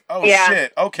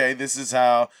shit, okay, this is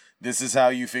how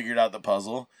you figured out the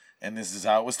puzzle, and this is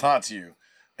how it was taught to you.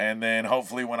 And then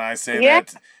hopefully when I say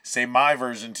my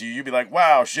version to you, you'd be like,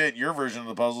 wow, shit, your version of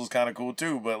the puzzle is kind of cool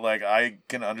too. But I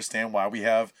can understand why we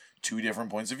have two different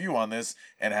points of view on this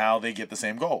and how they get the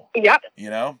same goal. Yep.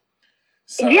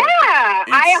 So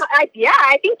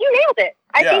I think you nailed it.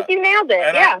 I think you nailed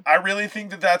it. And I really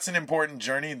think that that's an important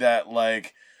journey that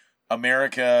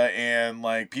America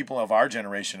and people of our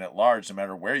generation at large, no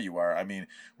matter where you are. I mean,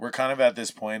 we're kind of at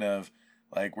this point of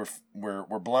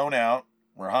we're blown out,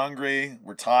 we're hungry,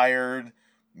 we're tired,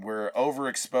 we're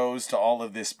overexposed to all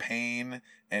of this pain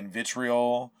and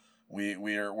vitriol.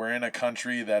 We're in a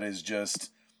country that is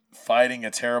just fighting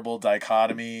a terrible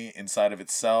dichotomy inside of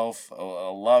itself, a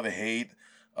love-hate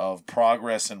of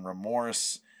progress and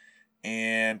remorse,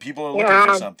 and people are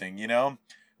looking for something,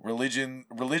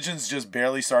 Religion's just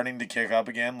barely starting to kick up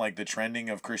again. The trending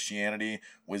of Christianity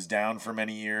was down for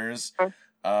many years.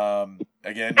 Again,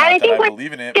 not that I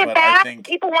believe in it, but I think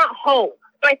people want hope.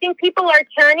 So I think people are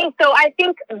turning. So I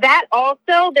think that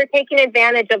also they're taking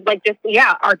advantage of like just,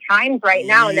 our times right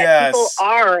now. And that people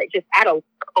are just at a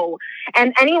low.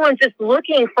 And anyone's just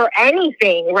looking for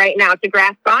anything right now to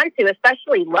grasp onto,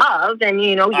 especially love and,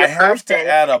 your I have person. to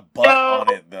add a but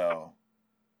on it, though.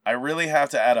 I really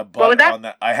have to add a but on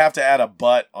that. I have to add a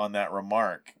but on that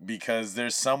remark because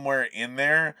there's somewhere in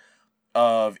there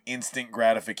of instant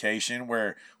gratification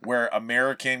where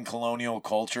American colonial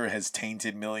culture has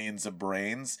tainted millions of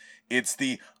brains. It's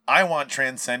the I want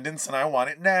transcendence and I want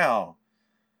it now.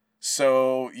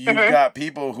 So you've got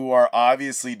people who are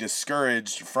obviously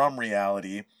discouraged from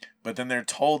reality, but then they're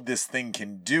told this thing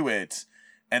can do it,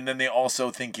 and then they also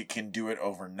think it can do it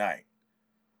overnight.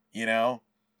 You know?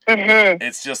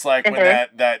 It's just like when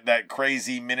that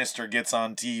crazy minister gets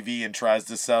on TV and tries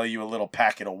to sell you a little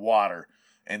packet of water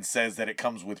and says that it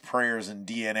comes with prayers and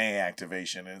DNA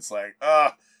activation. And it's like,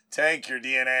 take your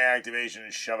DNA activation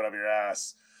and shove it up your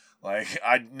ass. Like,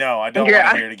 I don't want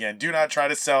to hear it again. Do not try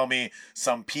to sell me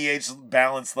some pH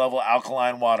balance level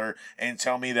alkaline water and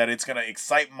tell me that it's going to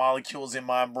excite molecules in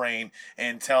my brain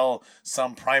and tell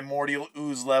some primordial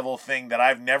ooze level thing that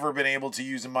I've never been able to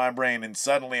use in my brain. And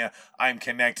suddenly I'm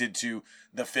connected to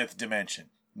the fifth dimension.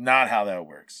 Not how that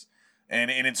works.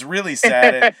 And it's really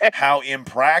sad at how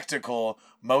impractical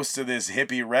most of this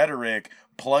hippie rhetoric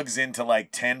plugs into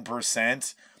like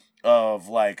 10% of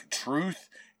like truth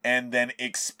and then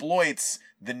exploits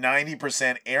the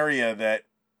 90% area that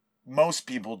most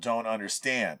people don't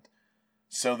understand.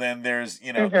 So then there's,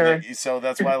 so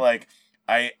that's why like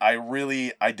I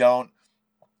don't,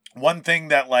 one thing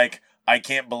that like I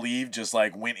can't believe just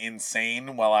like went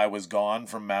insane while I was gone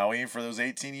from Maui for those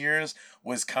 18 years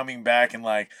was coming back and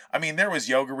like, I mean, there was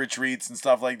yoga retreats and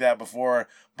stuff like that before,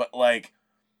 but like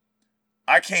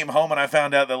I came home and I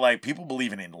found out that like people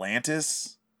believe in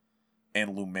Atlantis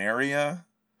and Lumeria.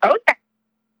 Okay.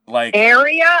 Like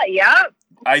area, yep.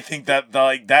 I think that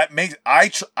like that makes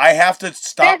I have to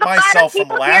stop myself from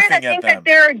laughing at them. That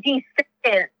they're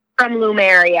descendants from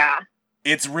Lumeria.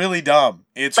 It's really dumb.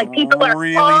 It's like people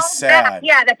really are sad.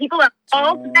 Back. That people are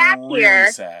all back really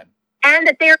here. Sad. And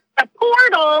that there's a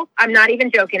portal. I'm not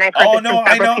even joking. I've heard this from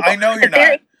several people. I know you're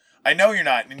not. I know you're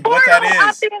not. And what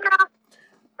that is,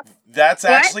 that's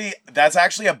actually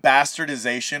a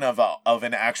bastardization of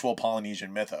an actual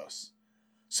Polynesian mythos.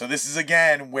 So this is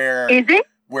again where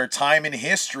time and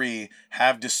history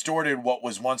have distorted what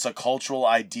was once a cultural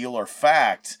ideal or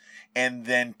fact and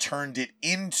then turned it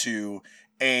into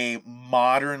a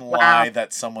modern lie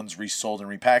that someone's resold and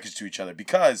repackaged to each other.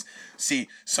 Because, see,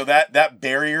 so that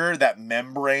barrier, that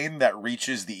membrane that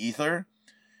reaches the ether,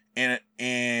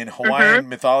 in Hawaiian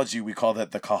mythology, we call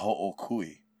that the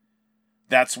kaho'okui.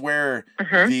 That's where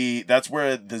the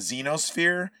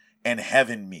xenosphere and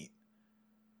heaven meet.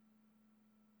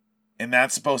 And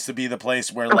that's supposed to be the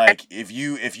place where, like, if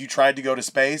you tried to go to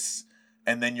space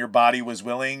and then your body was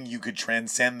willing, you could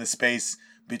transcend the space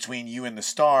between you and the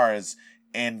stars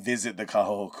and visit the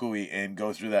kaho'okui and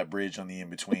go through that bridge on the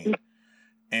in-between.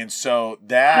 And so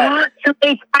that...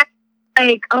 Like,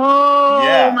 my God.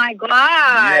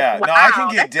 Yeah, wow, no, I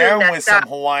can get down with some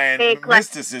Hawaiian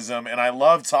mysticism, and I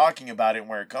love talking about it and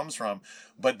where it comes from.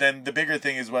 But then the bigger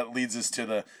thing is what leads us to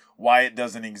the why it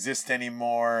doesn't exist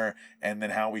anymore, and then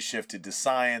how we shifted to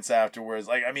science afterwards.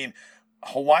 Like, I mean,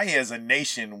 Hawaii as a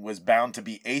nation was bound to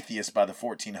be atheist by the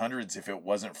 1400s if it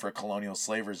wasn't for colonial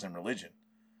slavers and religion.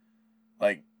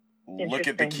 Like, look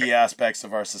at the key aspects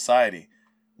of our society.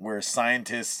 We're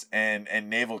scientists and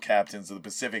naval captains of the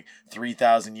Pacific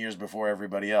 3,000 years before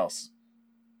everybody else.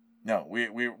 No, we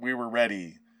were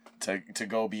ready to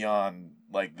go beyond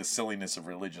like the silliness of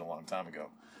religion a long time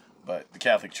ago. But the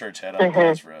Catholic Church had other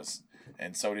plans for us,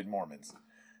 and so did Mormons.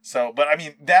 So, but I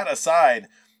mean, that aside,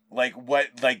 like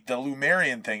the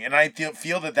Lumerian thing, and I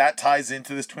feel that ties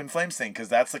into this Twin Flames thing, because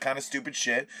that's the kind of stupid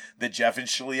shit that Jeff and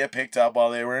Shalia picked up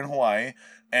while they were in Hawaii.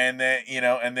 And then,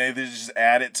 and they just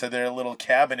add it to their little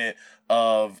cabinet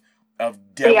of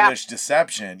devilish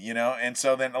deception, And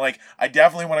so then, like, I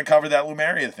definitely want to cover that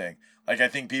Lumeria thing. Like, I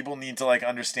think people need to, like,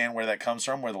 understand where that comes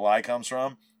from, where the lie comes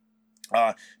from.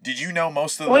 Did you know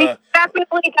most of we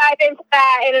definitely dive into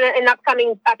that in an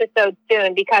upcoming episode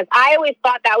soon, because I always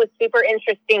thought that was super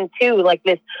interesting, too, like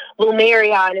this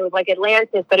Lumeria, and it was like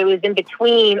Atlantis, but it was in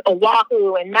between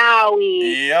Oahu and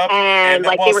Maui. Yep. And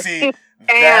like, they were super...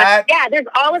 there's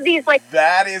all of these like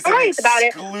that is an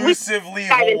exclusively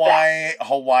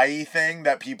Hawaii thing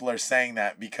that people are saying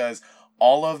that, because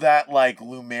all of that like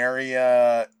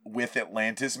Lumeria with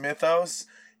Atlantis mythos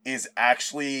is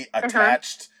actually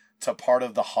attached to part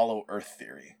of the Hollow Earth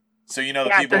theory. So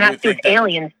the people who think that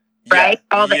aliens, right?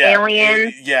 All the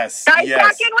aliens. Yes. Talking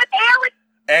with aliens.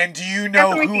 And do you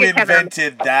know Definitely who see a Kevin on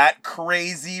invented that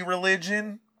crazy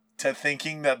religion? To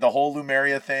thinking that the whole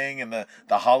Lumeria thing and the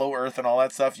hollow earth and all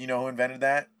that stuff, you know who invented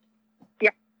that?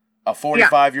 Yeah. A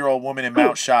 45-year-old woman in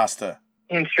Mount Shasta.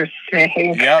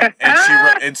 Interesting. Yep.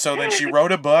 And so then she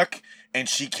wrote a book, and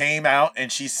she came out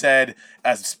and she said,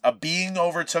 as a being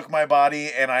overtook my body,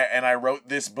 and I wrote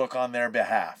this book on their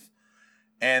behalf.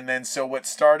 And then so what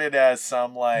started as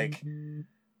some like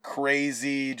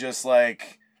crazy, just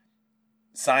like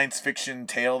science fiction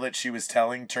tale that she was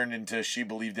telling turned into she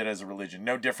believed it as a religion.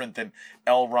 No different than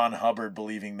L. Ron Hubbard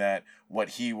believing that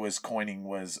what he was coining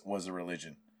was a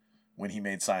religion when he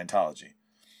made Scientology.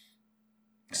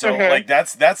 So like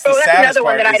that's the saddest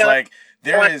part is like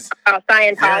there is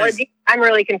Scientology. I'm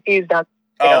really confused on.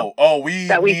 We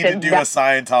need to do a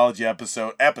Scientology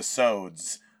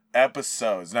episodes.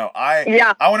 No,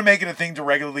 I want to make it a thing to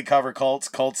regularly cover cults.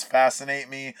 Cults fascinate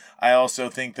me. I also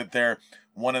think that they're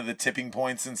one of the tipping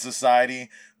points in society.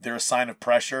 They're a sign of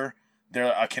pressure.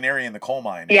 They're a canary in the coal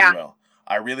mine, if you will.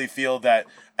 I really feel that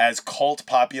as cult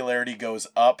popularity goes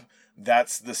up,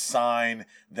 that's the sign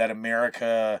that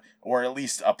America, or at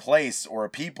least a place or a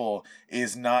people,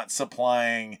 is not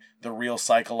supplying the real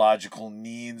psychological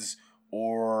needs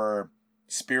or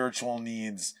spiritual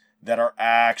needs that are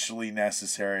actually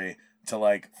necessary to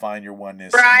like find your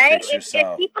oneness and fix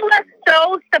yourself. If people are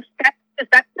so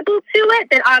susceptible to it,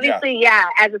 then obviously,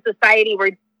 as a society,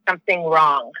 we're doing something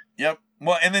wrong. Yep.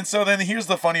 Well, and then here's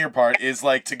the funnier part is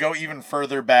like to go even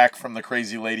further back from the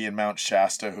crazy lady in Mount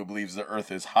Shasta who believes the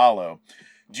earth is hollow.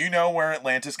 Do you know where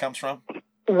Atlantis comes from?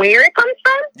 Where it comes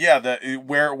from? Yeah,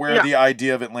 where the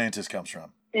idea of Atlantis comes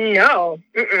from. No.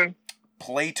 Mm-mm.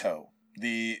 Plato.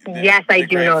 Yes, I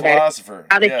do know philosopher.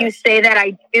 Now that you say that,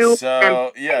 I do.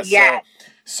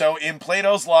 So in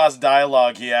Plato's Lost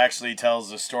Dialogue, he actually tells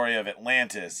the story of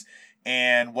Atlantis.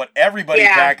 And what everybody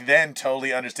back then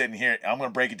totally understood, and here, I'm going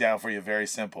to break it down for you very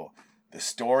simple. The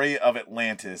story of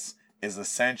Atlantis is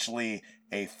essentially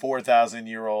a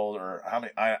 4,000-year-old, or how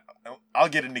many, I'll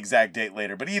get an exact date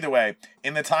later. But either way,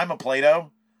 in the time of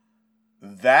Plato,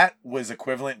 that was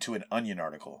equivalent to an Onion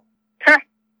article.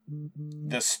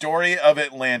 The story of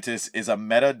Atlantis is a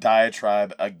meta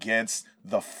diatribe against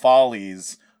the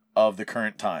follies of the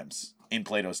current times in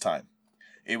Plato's time.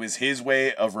 It was his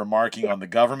way of remarking on the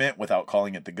government without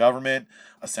calling it the government.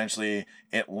 Essentially,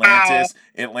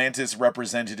 Atlantis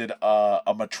represented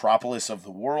a metropolis of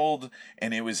the world,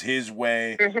 and it was his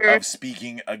way of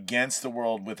speaking against the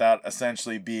world without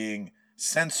essentially being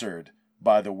censored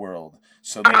by the world.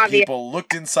 So then people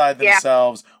looked inside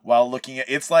themselves while looking at...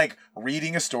 It's like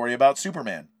reading a story about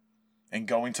Superman and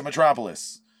going to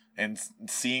Metropolis and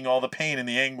seeing all the pain and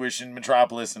the anguish in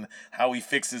Metropolis and how he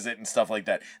fixes it and stuff like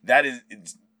that.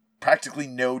 It's practically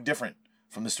no different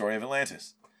from the story of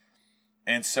Atlantis.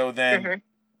 And so then,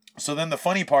 the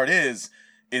funny part is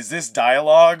this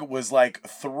dialogue was like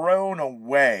thrown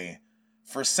away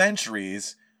for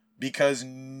centuries because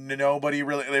nobody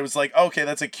really... It was like, okay,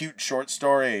 that's a cute short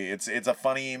story. It's a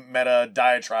funny meta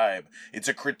diatribe. It's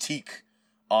a critique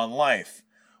on life.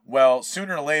 Well,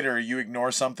 sooner or later, you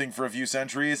ignore something for a few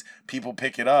centuries, people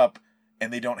pick it up,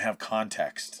 and they don't have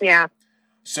context. Yeah.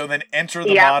 So then enter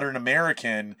the modern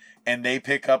American, and they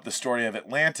pick up the story of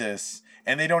Atlantis,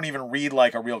 and they don't even read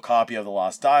like a real copy of the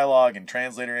Lost Dialogue and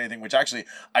translate or anything, which actually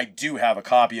I do have a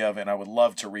copy of, and I would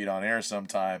love to read on air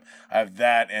sometime. I have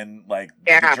that and like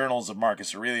the journals of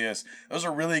Marcus Aurelius. Those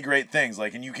are really great things.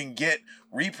 Like, and you can get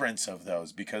reprints of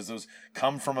those because those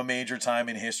come from a major time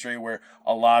in history where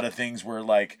a lot of things were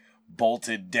like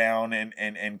bolted down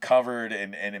and covered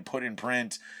and put in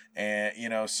print. And, you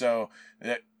know, so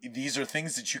these are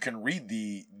things that you can read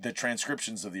the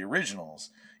transcriptions of the originals.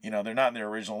 You know, they're not in their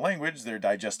original language. They're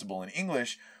digestible in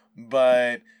English.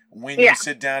 But when you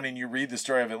sit down and you read the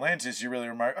story of Atlantis, you really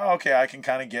remark, oh, okay, I can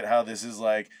kind of get how this is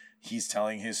like he's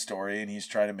telling his story and he's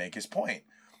trying to make his point.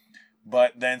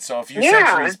 But then, so a few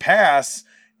centuries pass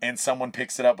and someone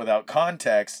picks it up without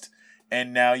context,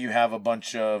 and now you have a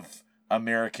bunch of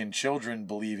American children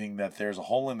believing that there's a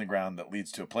hole in the ground that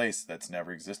leads to a place that's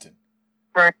never existed.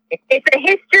 It's a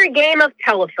history game of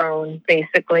telephone,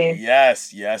 basically.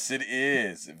 Yes, it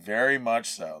is. Very much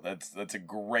so. That's a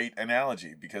great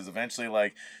analogy because eventually,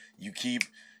 like, you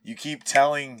keep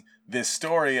telling this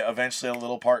story, eventually a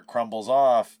little part crumbles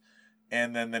off,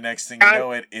 and then the next thing you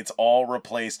know it's all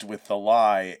replaced with the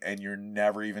lie, and you're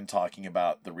never even talking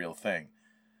about the real thing.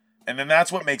 And then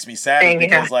that's what makes me sad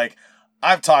because, like,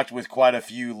 I've talked with quite a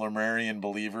few Lemurian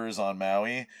believers on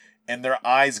Maui, and their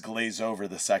eyes glaze over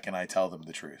the second I tell them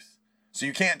the truth. So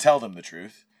you can't tell them the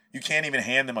truth. You can't even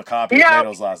hand them a copy of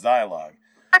Plato's Lost Dialogue.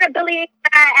 I believe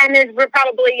and there's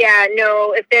probably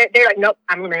no. If they're like, nope,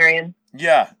 I'm Lemurian.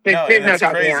 Yeah, There's and no it's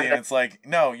talking crazy, out. and it's like,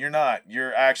 no, you're not.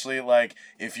 You're actually like,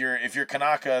 if you're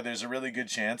Kanaka, there's a really good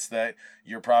chance that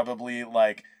you're probably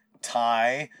like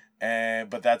Thai,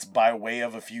 but that's by way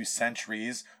of a few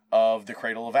centuries of the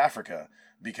cradle of Africa.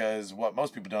 Because what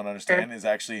most people don't understand is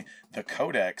actually the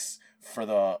codex for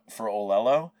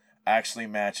Olelo actually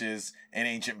matches an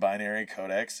ancient binary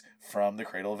codex from the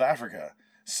cradle of Africa.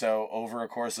 So over a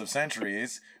course of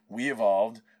centuries, we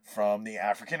evolved from the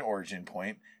African origin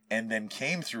point and then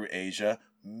came through Asia,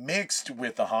 mixed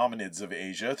with the hominids of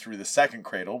Asia through the second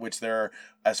cradle, which there are,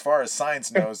 as far as science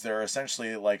knows, there are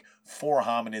essentially like 4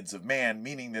 hominids of man,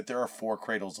 meaning that there are 4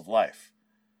 cradles of life.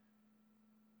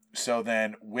 So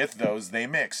then with those, they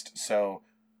mixed. So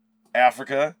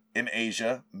Africa and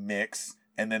Asia mix,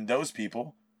 and then those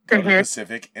people go to the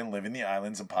Pacific and live in the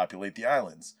islands and populate the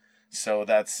islands. So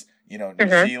that's, New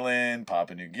Zealand,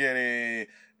 Papua New Guinea,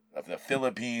 of the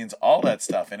Philippines, all that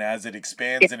stuff. And as it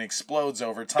expands and explodes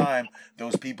over time,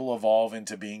 those people evolve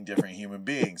into being different human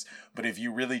beings. But if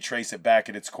you really trace it back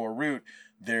at its core root,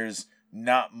 there's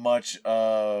not much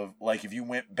of, like, if you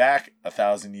went back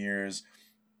 1,000 years,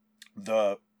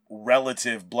 the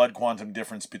relative blood quantum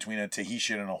difference between a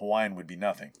Tahitian and a Hawaiian would be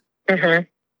nothing.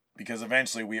 Because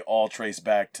eventually we all trace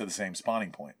back to the same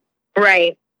spawning point.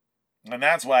 Right. And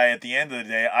that's why at the end of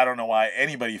the day, I don't know why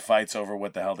anybody fights over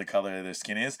what the hell the color of their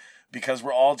skin is, because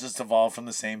we're all just evolved from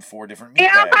the same 4 different meat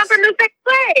bags. Come from the same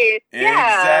place.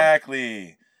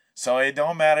 Exactly. So it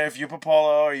don't matter if you're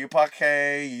Popolo or you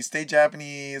Pake, you stay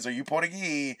Japanese or you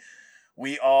Portuguese.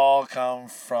 We all come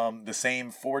from the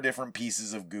same 4 different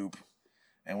pieces of goop,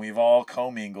 and we've all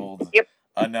commingled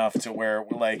enough to where,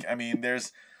 like, I mean,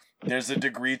 there's a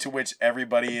degree to which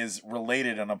everybody is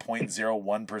related on a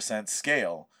 0.01%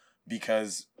 scale.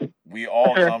 Because we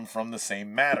all come from the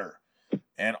same matter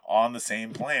and on the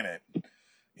same planet,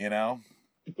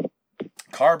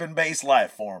 carbon-based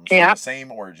life forms from the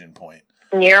same origin point.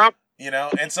 Yeah.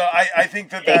 And so I think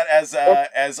that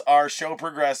as our show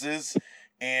progresses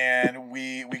and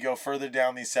we go further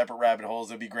down these separate rabbit holes,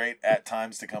 it'd be great at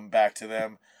times to come back to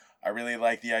them. I really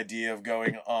like the idea of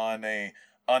going on a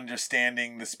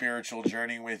understanding the spiritual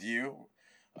journey with you.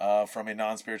 From a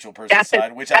non-spiritual person's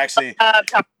side, which actually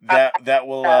that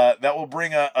will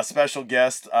bring a special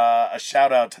guest. A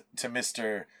shout out to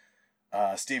Mr.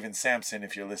 Steven Sampson,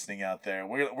 if you're listening out there.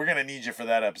 We're gonna need you for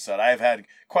that episode. I've had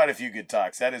quite a few good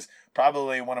talks. That is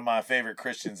probably one of my favorite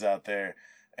Christians out there,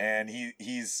 and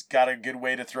he's got a good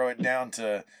way to throw it down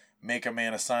to make a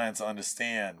man of science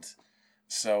understand.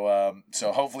 So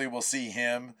hopefully we'll see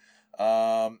him.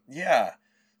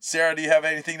 Sarah, do you have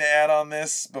anything to add on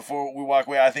this before we walk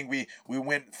away? I think we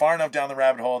went far enough down the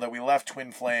rabbit hole that we left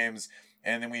twin flames,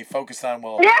 and then we focused on,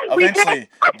 eventually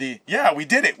we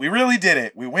did it. We really did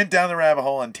it. We went down the rabbit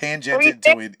hole and tangented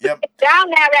till down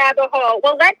that rabbit hole.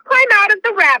 Well, let's climb out of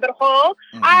the rabbit hole.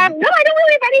 No, I don't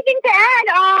really have anything to add.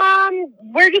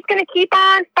 We're just going to keep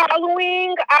on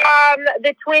following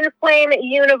the twin flame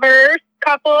universe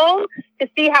couple to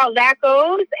see how that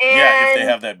goes. And if they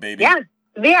have that baby.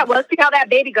 Yeah, let's see how that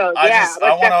baby goes. Let's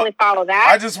definitely follow that.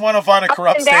 I just want to find a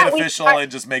corrupt state official and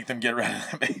just make them get rid of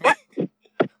that baby.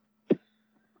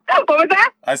 What was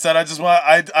that? I said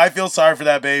I feel sorry for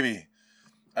that baby.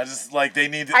 I just, like, they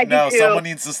need to, someone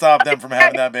needs to stop them from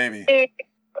having that baby.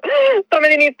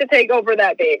 Somebody needs to take over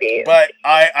that baby. But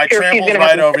I trampled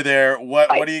right over there.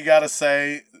 What do you got to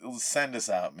say? Send us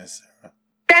out, Miss Sarah.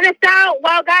 Send us out.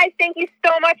 Well, guys, thank you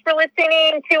so much for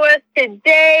listening to us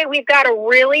today. We've got a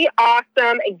really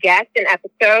awesome guest and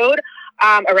episode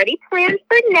already planned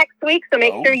for next week, so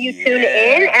make sure you tune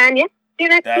in. And see you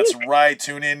next week. That's right.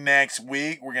 Tune in next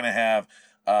week. We're going to have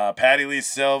Patty Lee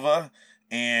Silva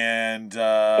and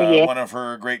one of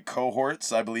her great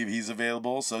cohorts. I believe he's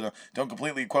available, so don't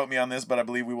completely quote me on this, but I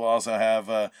believe we will also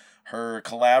have her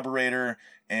collaborator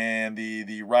and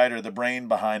the writer, the brain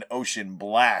behind Ocean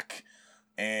Black.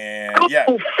 And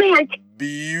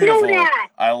beautiful.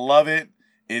 I love it.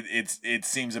 It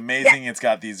seems amazing. It's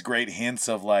got these great hints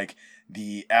of, like,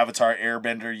 the Avatar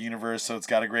Airbender universe, so it's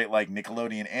got a great, like,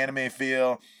 Nickelodeon anime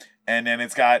feel. And then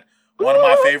it's got one of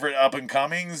my favorite up and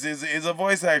comings is a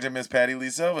voice actor, Miss Patty Lee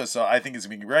Silva. So I think it's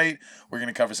gonna be great. We're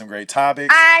gonna cover some great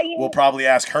topics. We'll probably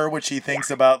ask her what she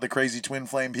thinks about the crazy twin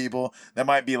flame people. That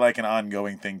might be like an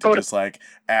ongoing thing to just, like,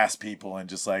 ask people and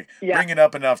just, like, bring it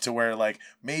up enough to where, like,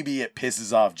 maybe it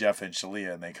pisses off Jeff and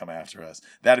Shalia and they come after us.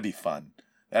 That'd be fun.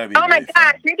 That'd be really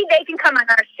gosh, fun. maybe they can come on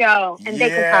our show and they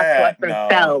can talk to us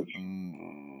themselves.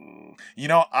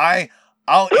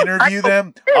 I'll interview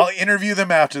them. I'll interview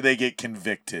them after they get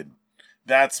convicted.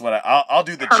 That's what I'll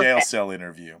do the jail cell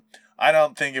interview. I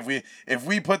don't think if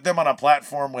we put them on a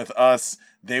platform with us,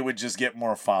 they would just get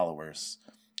more followers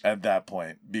at that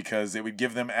point, because it would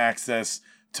give them access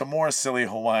to more silly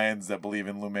Hawaiians that believe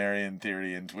in Lemurian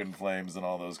theory and twin flames and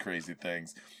all those crazy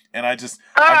things. And I'm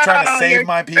trying to save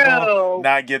my people,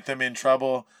 not get them in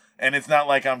trouble. And it's not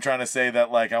like I'm trying to say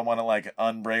that like I want to like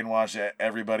unbrainwash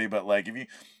everybody, but like if you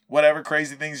whatever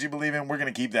crazy things you believe in, we're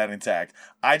gonna keep that intact.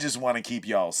 I just want to keep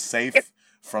y'all safe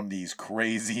from these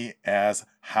crazy ass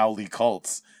howly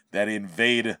cults that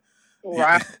invade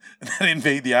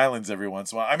the islands every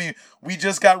once in a while. I mean, we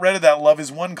just got rid of that Love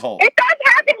Is One cult. It does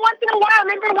happen once in a while.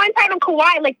 Remember one time in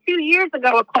Kauai, like 2 years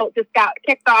ago, a cult just got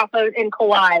kicked off in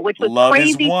Kauai, which was Love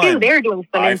crazy too. They were doing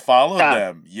something. I followed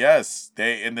them. Yes,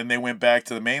 and then they went back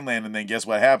to the mainland, and then guess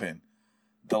what happened?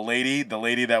 The lady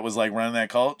that was like running that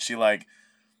cult, she like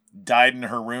died in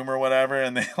her room or whatever,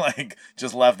 and they like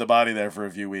just left the body there for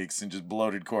a few weeks and just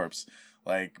bloated corpse,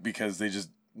 like because they just.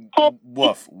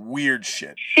 Woof, weird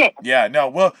shit. Yeah,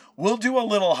 no, we'll do a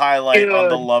little highlight on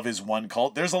the Love Is One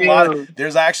cult. There's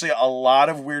there's actually a lot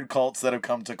of weird cults that have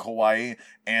come to Kauai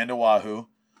and Oahu.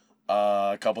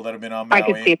 A couple that have been on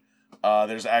Maui.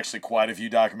 There's actually quite a few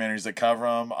documentaries that cover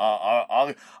them.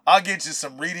 I'll get you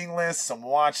some reading lists, some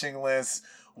watching lists.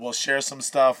 We'll share some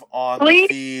stuff on the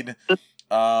feed.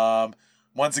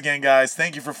 Once again, guys,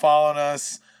 thank you for following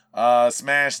us.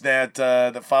 Smash that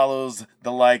follows,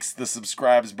 the likes, the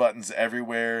subscribes buttons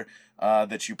everywhere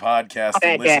that you podcast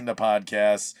and listen to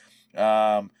podcasts.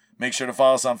 Make sure to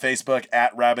follow us on Facebook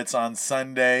at Rabbits on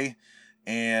Sunday.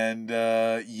 And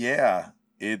yeah,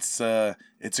 it's a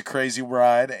crazy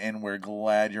ride, and we're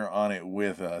glad you're on it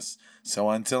with us. So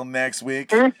until next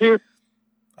week,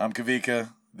 I'm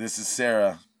Kavika. This is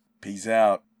Sarah. Peace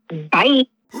out. Bye.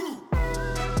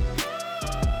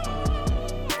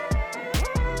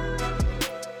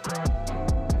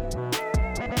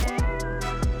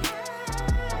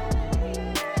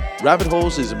 Rabbit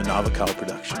Holes is a Manavakal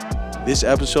production. This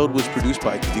episode was produced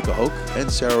by Kavika Hoke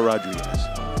and Sarah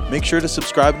Rodriguez. Make sure to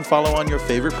subscribe and follow on your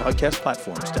favorite podcast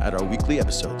platforms to add our weekly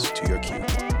episodes to your queue.